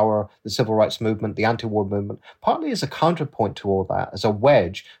Black Power, the civil rights movement, the anti-war movement, partly as a counterpoint to all that, as a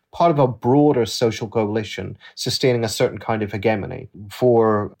wedge, part of a broader social coalition sustaining a certain kind of hegemony.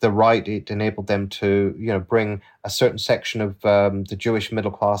 For the right, it enabled them to, bring a certain section of the Jewish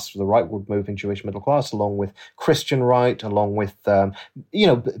middle class, the rightward-moving Jewish middle class, along with Christian right, along with,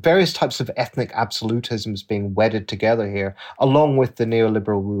 various types of ethnic absolutisms being wedded together here, along with the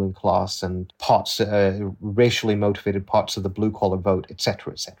neoliberal ruling class and parts, racially motivated parts of the blue-collar vote, et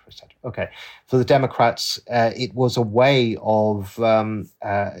cetera, et cetera, et cetera. Okay. For the Democrats, it was a way of,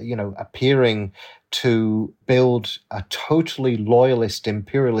 appearing to build a totally loyalist,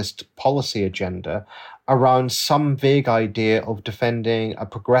 imperialist policy agenda around some vague idea of defending a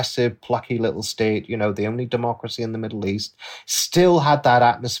progressive, plucky little state, the only democracy in the Middle East, still had that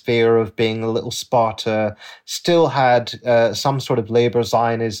atmosphere of being a little Sparta, still had some sort of labor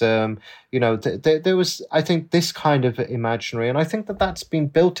Zionism. There was, I think, this kind of imaginary, and I think that that's been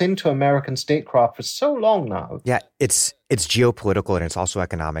built into American statecraft for so long now. Yeah, it's geopolitical, and it's also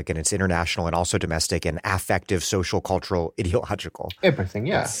economic, and it's international, and also domestic, and affective, social, cultural, ideological. Everything,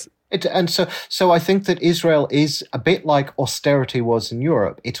 yeah. So I think that Israel is a bit like austerity was in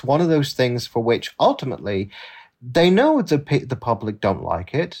Europe. It's one of those things for which ultimately they know the public don't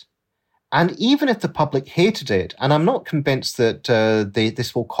like it. And even if the public hated it, and I'm not convinced that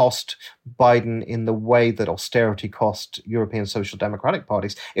this will cost Biden in the way that austerity cost European social democratic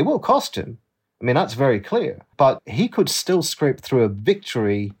parties, it will cost him. I mean, that's very clear. But he could still scrape through a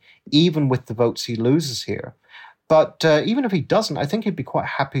victory even with the votes he loses here. But even if he doesn't, I think he'd be quite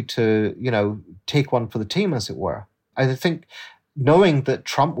happy to, take one for the team, as it were. I think knowing that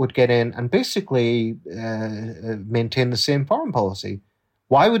Trump would get in and basically maintain the same foreign policy.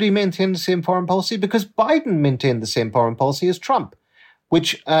 Why would he maintain the same foreign policy? Because Biden maintained the same foreign policy as Trump,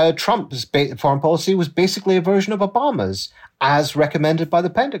 which Trump's foreign policy was basically a version of Obama's, as recommended by the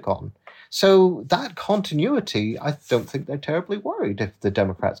Pentagon. So that continuity, I don't think they're terribly worried if the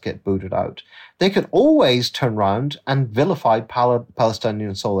Democrats get booted out. They can always turn around and vilify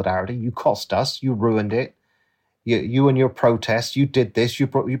Palestinian solidarity. You cost us. You ruined it. You and your protests, you did this, you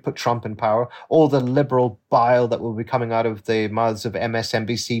put Trump in power, all the liberal bile that will be coming out of the mouths of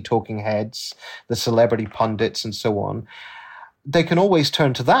MSNBC talking heads, the celebrity pundits and so on. They can always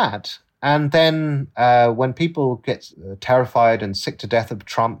turn to that. And then when people get terrified and sick to death of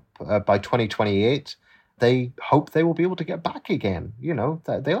Trump by 2028, they hope they will be able to get back again. You know,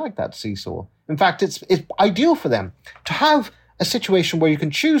 they like that seesaw. In fact, it's ideal for them to have a situation where you can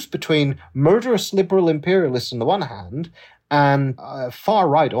choose between murderous liberal imperialists on the one hand and far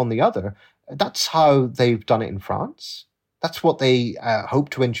right on the other. That's how they've done it in France. That's what they hope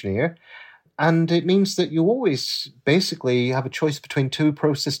to engineer. And it means that you always basically have a choice between two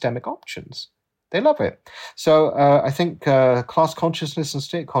pro-systemic options. They love it. So I think class consciousness and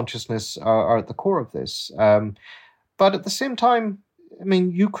state consciousness are at the core of this. But at the same time, I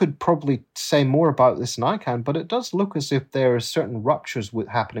mean, you could probably say more about this than I can, but it does look as if there are certain ruptures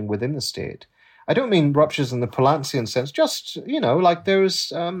happening within the state. I don't mean ruptures in the Polancian sense, just, you know, like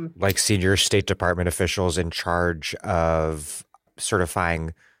there's... like senior State Department officials in charge of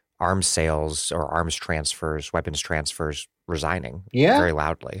certifying arms sales or arms transfers, weapons transfers, resigning very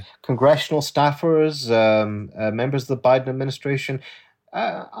loudly. Congressional staffers, members of the Biden administration,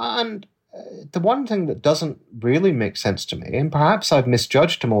 and... the one thing that doesn't really make sense to me, and perhaps I've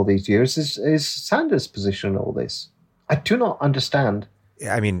misjudged him all these years, is Sanders' position in all this. I do not understand.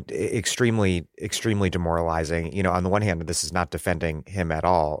 I mean, extremely, extremely demoralizing. You know, on the one hand, this is not defending him at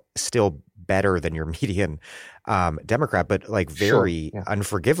all. Still better than your median Democrat, but like very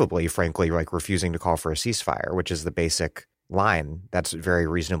unforgivably, frankly, like refusing to call for a ceasefire, which is the basic line that's very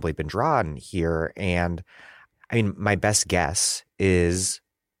reasonably been drawn here. And I mean, my best guess is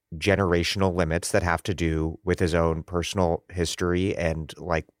generational limits that have to do with his own personal history and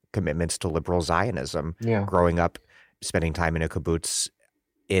like commitments to liberal Zionism. Growing up, spending time in a kibbutz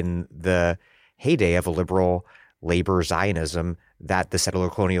in the heyday of a liberal labor Zionism that the settler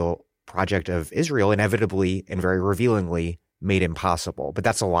colonial project of Israel inevitably and very revealingly made impossible. But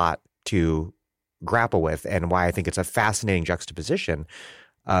that's a lot to grapple with, and why I think it's a fascinating juxtaposition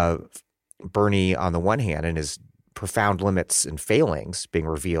of Bernie on the one hand and his profound limits and failings being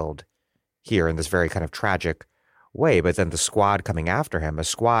revealed here in this very kind of tragic way, but then the squad coming after him, a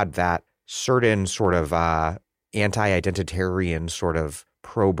squad that certain sort of anti-identitarian sort of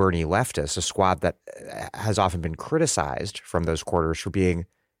pro-Bernie leftists, a squad that has often been criticized from those quarters for being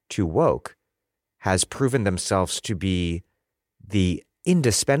too woke, has proven themselves to be the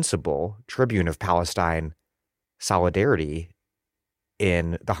indispensable tribune of Palestine solidarity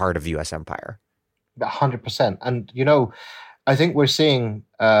in the heart of the U.S. empire. 100%. And, you know, I think we're seeing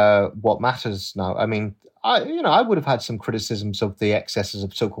what matters now. I mean, I would have had some criticisms of the excesses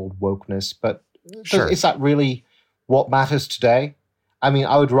of so-called wokeness, but is that really what matters today? I mean,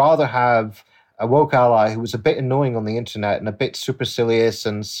 I would rather have a woke ally who was a bit annoying on the internet and a bit supercilious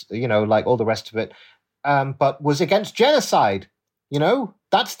and, you know, like all the rest of it, but was against genocide. You know,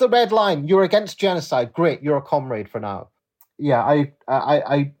 that's the red line. You're against genocide. Great. You're a comrade for now. Yeah,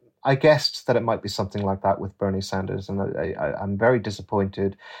 I guessed that it might be something like that with Bernie Sanders, and I'm very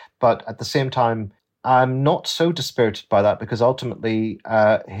disappointed. But at the same time, I'm not so dispirited by that, because ultimately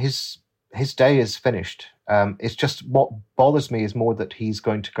his day is finished. It's just what bothers me is more that he's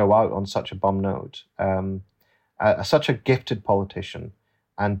going to go out on such a bum note. Such a gifted politician,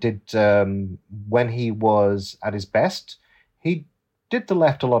 and did when he was at his best, he did the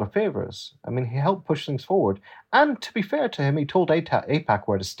left a lot of favors. I mean, he helped push things forward. And to be fair to him, he told AIPAC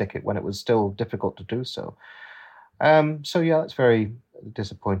where to stick it when it was still difficult to do so. So yeah, that's very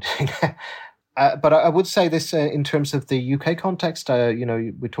disappointing. But I would say this in terms of the UK context.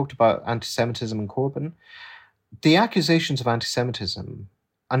 We talked about anti-Semitism and Corbyn. The accusations of anti-Semitism,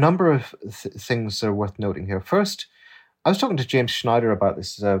 a number of things are worth noting here. First, I was talking to James Schneider about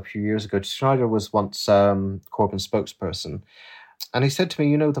this a few years ago. Schneider was once Corbyn's spokesperson. And he said to me,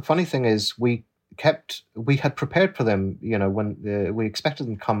 you know, the funny thing is we had prepared for them, you know, when we expected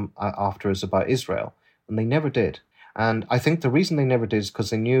them to come after us about Israel, and they never did. And I think the reason they never did is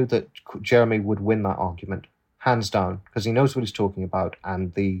because they knew that Jeremy would win that argument, hands down, because he knows what he's talking about,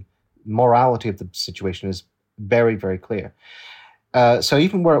 and the morality of the situation is very, very clear. So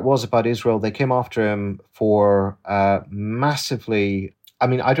even where it was about Israel, they came after him for massively, I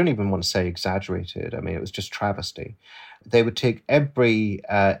mean, I don't even want to say exaggerated. I mean, it was just travesty. They would take every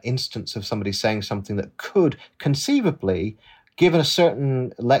instance of somebody saying something that could conceivably, given a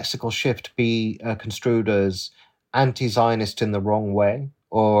certain lexical shift, be construed as anti-Zionist in the wrong way,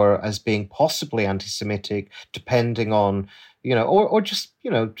 or as being possibly anti-Semitic, depending on, or just,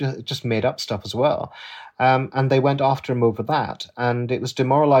 just made up stuff as well. And they went after him over that. And it was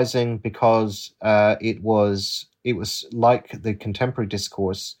demoralizing because it was like the contemporary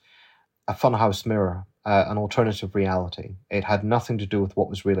discourse, a funhouse mirror, an alternative reality. It had nothing to do with what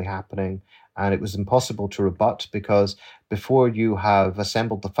was really happening. And it was impossible to rebut because before you have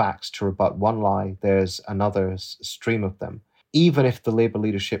assembled the facts to rebut one lie, there's another stream of them. Even if the Labour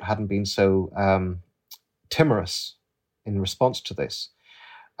leadership hadn't been so timorous in response to this,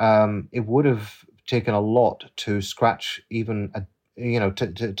 it would have taken a lot to scratch even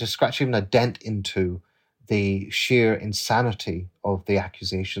to scratch even a dent into the sheer insanity of the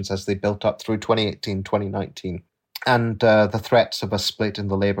accusations as they built up through 2018, 2019. And the threats of a split in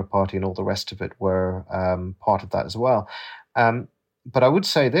the Labour Party and all the rest of it were part of that as well. But I would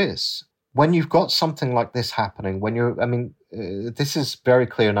say this, when you've got something like this happening, this is very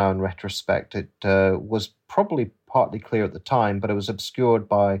clear now in retrospect. It was probably partly clear at the time, but it was obscured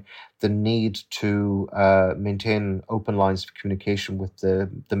by the need to maintain open lines of communication with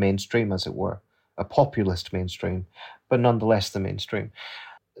the mainstream, as it were, a populist mainstream, but nonetheless the mainstream.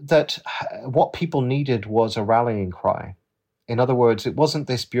 That what people needed was a rallying cry. In other words, it wasn't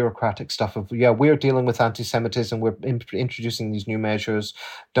this bureaucratic stuff of, we're dealing with anti-Semitism, we're introducing these new measures,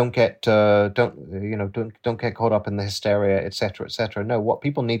 don't get caught up in the hysteria, etc., etc. No, what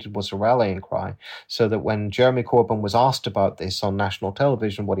people needed was a rallying cry, so that when Jeremy Corbyn was asked about this on national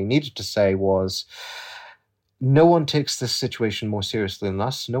television, what he needed to say was, no one takes this situation more seriously than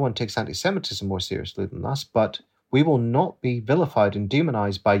us, no one takes anti-Semitism more seriously than us, but we will not be vilified and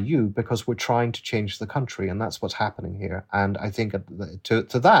demonized by you because we're trying to change the country. And that's what's happening here. And I think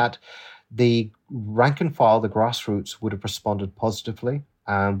to that, the rank and file, the grassroots, would have responded positively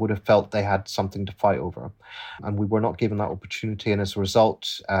and would have felt they had something to fight over. And we were not given that opportunity. And as a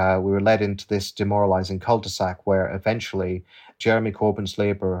result, we were led into this demoralizing cul-de-sac where eventually Jeremy Corbyn's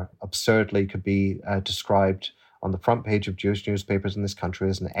Labour absurdly could be described on the front page of Jewish newspapers in this country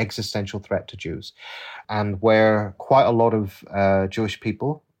as an existential threat to Jews, and where quite a lot of Jewish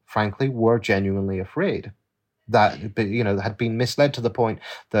people, frankly, were genuinely afraid that, had been misled to the point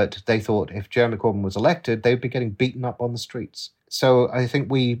that they thought if Jeremy Corbyn was elected, they would be getting beaten up on the streets. So I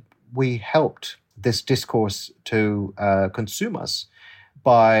think we helped this discourse to consume us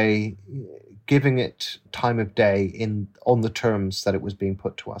by giving it time of day on the terms that it was being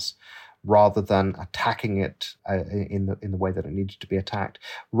put to us, rather than attacking it in the way that it needed to be attacked.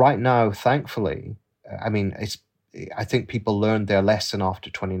 Right now, thankfully, I think people learned their lesson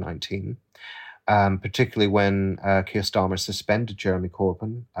after 2019, particularly when Keir Starmer suspended Jeremy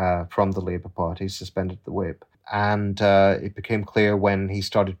Corbyn from the Labour Party, suspended the whip. And it became clear when he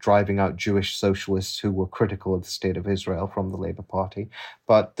started driving out Jewish socialists who were critical of the state of Israel from the Labour Party.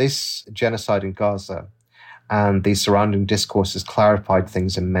 But this genocide in Gaza and the surrounding discourses clarified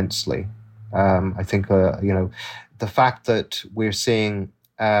things immensely. I think, the fact that we're seeing,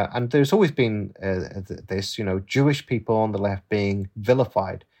 and there's always been this, Jewish people on the left being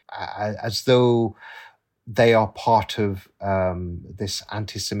vilified as though they are part of this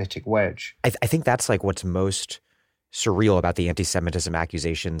anti-Semitic wedge. I think that's like what's most surreal about the anti-Semitism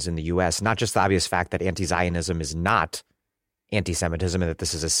accusations in the U.S., not just the obvious fact that anti-Zionism is not anti-Semitism and that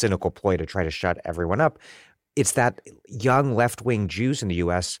this is a cynical ploy to try to shut everyone up. It's that young left-wing Jews in the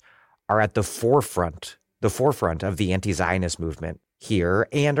U.S. are at the forefront of the anti-Zionist movement here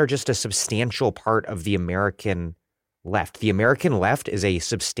and are just a substantial part of the American left. The American left is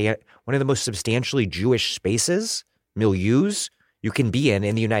one of the most substantially Jewish spaces, milieus, you can be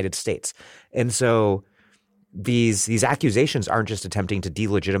in the United States. And so these accusations aren't just attempting to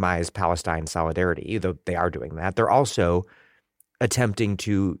delegitimize Palestine solidarity, though they are doing that. They're also attempting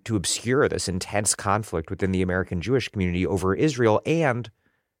to obscure this intense conflict within the American Jewish community over Israel and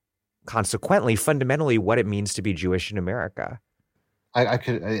consequently, fundamentally, what it means to be Jewish in America.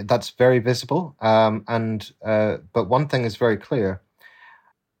 That's very visible. But one thing is very clear.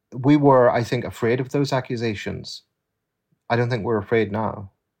 We were, I think, afraid of those accusations. I don't think we're afraid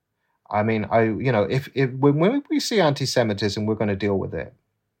now. I mean, when we see anti-Semitism, we're going to deal with it.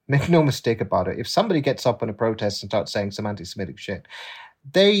 Make no mistake about it. If somebody gets up in a protest and starts saying some anti-Semitic shit,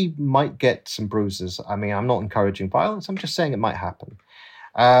 they might get some bruises. I mean, I'm not encouraging violence. I'm just saying it might happen.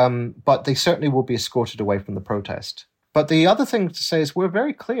 But they certainly will be escorted away from the protest. But the other thing to say is we're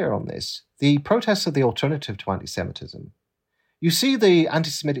very clear on this. The protests are the alternative to anti-Semitism. You see the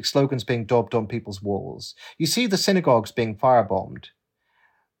anti-Semitic slogans being daubed on people's walls. You see the synagogues being firebombed.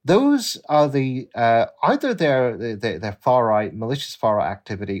 Those are the either they're far-right, malicious far-right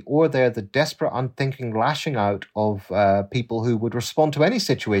activity, or they're the desperate, unthinking lashing out of people who would respond to any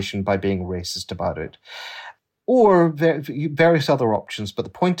situation by being racist about it, or various other options. But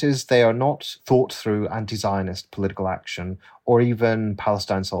the point is they are not thought through anti-Zionist political action or even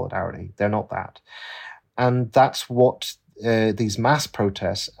Palestine solidarity. They're not that. And that's what these mass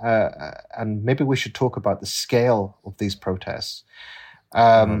protests, and maybe we should talk about the scale of these protests,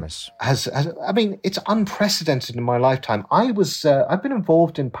 I mean, it's unprecedented in my lifetime. I've been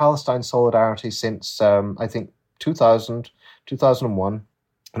involved in Palestine solidarity since, I think, 2000, 2001.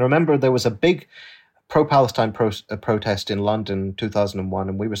 And I remember there was a big pro-Palestine protest in London 2001,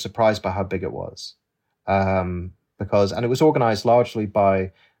 and we were surprised by how big it was. And it was organized largely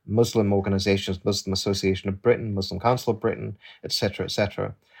by Muslim organizations, Muslim Association of Britain, Muslim Council of Britain, etc.,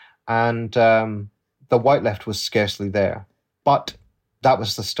 etc. And the white left was scarcely there. But that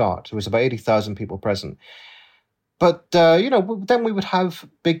was the start. There was about 80,000 people present. But, then we would have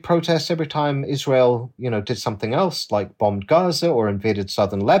big protests every time Israel, did something else, like bombed Gaza or invaded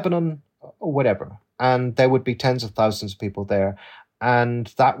southern Lebanon or whatever. And there would be tens of thousands of people there. And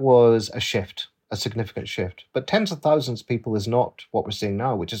that was a shift, a significant shift. But tens of thousands of people is not what we're seeing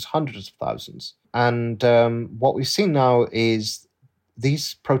now, which is hundreds of thousands. And what we've seen now is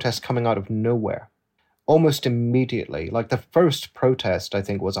these protests coming out of nowhere. Almost immediately. Like the first protest, I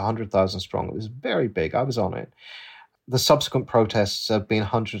think, was 100,000 strong. It was very big. I was on it. The subsequent protests have been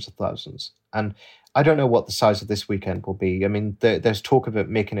hundreds of thousands. And I don't know what the size of this weekend will be. I mean, there's talk of it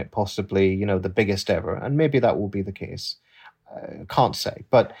making it possibly, the biggest ever. And maybe that will be the case. Can't say.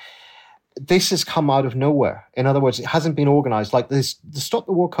 But this has come out of nowhere. In other words, it hasn't been organized. Like the Stop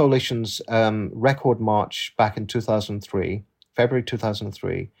the War Coalition's record march back in 2003, February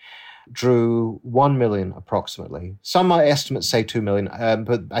 2003, drew 1 million approximately. Some estimates say 2 million,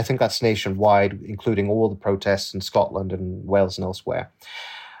 but I think that's nationwide, including all the protests in Scotland and Wales and elsewhere.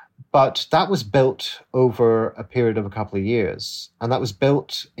 But that was built over a period of a couple of years. And that was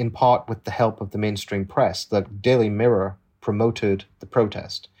built in part with the help of the mainstream press. The Daily Mirror promoted the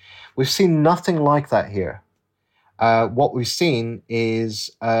protest. We've seen nothing like that here. What we've seen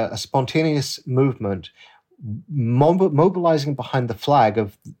is a spontaneous movement mobilizing behind the flag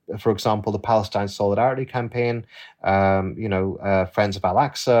of, for example, the Palestine Solidarity Campaign, Friends of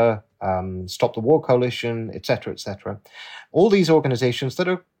Al-Aqsa, Stop the War Coalition, etc., etc. All these organizations that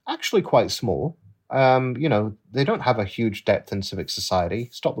are actually quite small, they don't have a huge depth in civic society.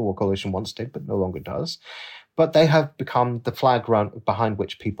 Stop the War Coalition once did, but no longer does. But they have become the flag behind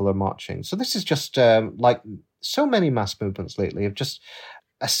which people are marching. So this is just like so many mass movements lately have just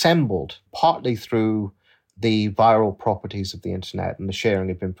assembled partly through the viral properties of the internet and the sharing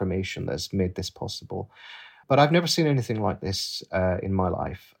of information that's made this possible. But I've never seen anything like this in my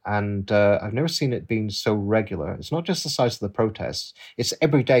life. And I've never seen it being so regular. It's not just the size of the protests. It's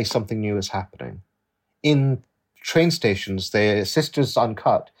every day something new is happening. In train stations, the Sisters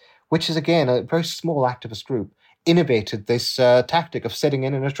Uncut, which is, again, a very small activist group, innovated this tactic of sitting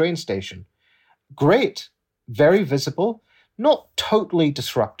in a train station. Great. Very visible. Not totally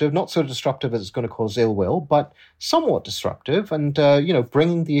disruptive, not so disruptive as it's going to cause ill will, but somewhat disruptive and,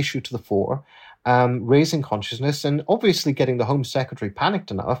 bringing the issue to the fore, raising consciousness and obviously getting the Home Secretary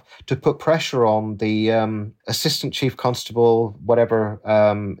panicked enough to put pressure on the Assistant Chief Constable, whatever,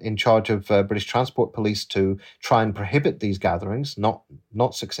 in charge of British Transport Police to try and prohibit these gatherings, not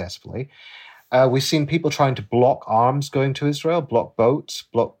successfully. We've seen people trying to block arms going to Israel, block boats,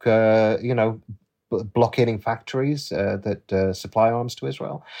 blockading factories that supply arms to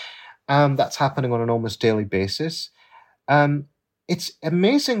Israel. That's happening on an almost daily basis. It's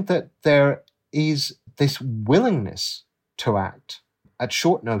amazing that there is this willingness to act at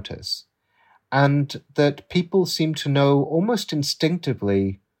short notice, and that people seem to know almost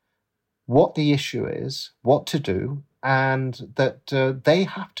instinctively what the issue is, what to do, and that they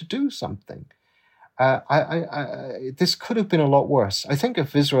have to do something. This could have been a lot worse. I think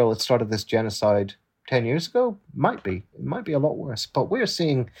if Israel had started this genocide 10 years ago, it might be a lot worse. But we're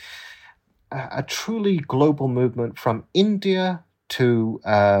seeing a truly global movement from India to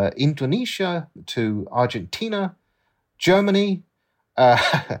Indonesia to Argentina, Germany,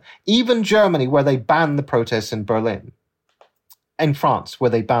 even Germany, where they banned the protests in Berlin, in France, where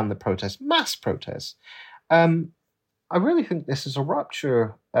they banned the protests, mass protests. I really think this is a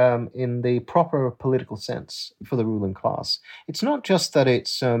rupture in the proper political sense for the ruling class. It's not just that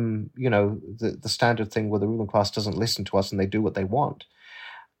it's, the standard thing where the ruling class doesn't listen to us and they do what they want.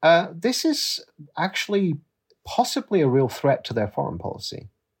 This is actually possibly a real threat to their foreign policy.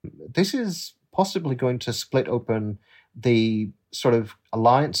 This is possibly going to split open the sort of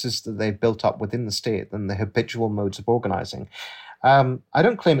alliances that they've built up within the state and the habitual modes of organizing. I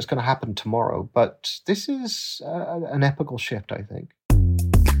don't claim it's going to happen tomorrow, but this is an epical shift, I think.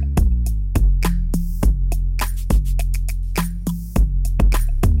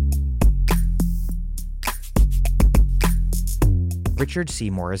 Richard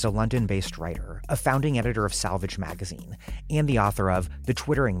Seymour is a London-based writer, a founding editor of Salvage magazine, and the author of The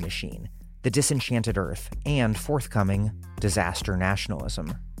Twittering Machine, The Disenchanted Earth, and forthcoming Disaster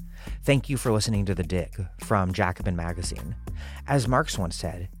Nationalism. Thank you for listening to The Dig from Jacobin Magazine. As Marx once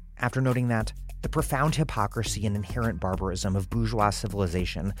said, after noting that the profound hypocrisy and inherent barbarism of bourgeois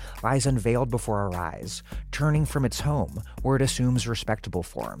civilization lies unveiled before our eyes, turning from its home, where it assumes respectable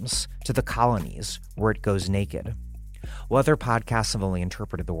forms, to the colonies, where it goes naked. While other podcasts have only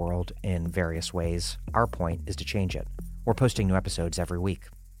interpreted the world in various ways, our point is to change it. We're posting new episodes every week.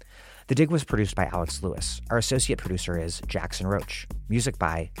 The Dig was produced by Alex Lewis. Our associate producer is Jackson Roach. Music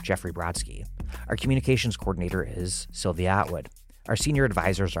by Jeffrey Brodsky. Our communications coordinator is Sylvia Atwood. Our senior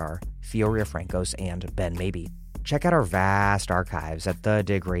advisors are Theoria Francos and Ben Mabey. Check out our vast archives at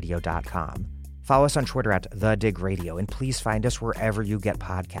thedigradio.com. Follow us on Twitter at thedigradio, and please find us wherever you get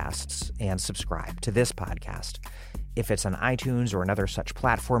podcasts and subscribe to this podcast. If it's on iTunes or another such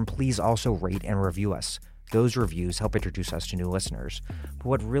platform, please also rate and review us. Those reviews help introduce us to new listeners. But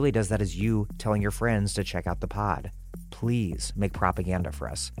what really does that is you telling your friends to check out the pod. Please make propaganda for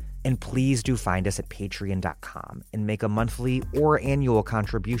us. And please do find us at patreon.com and make a monthly or annual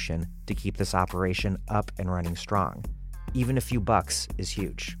contribution to keep this operation up and running strong. Even a few bucks is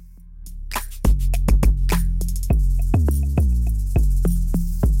huge.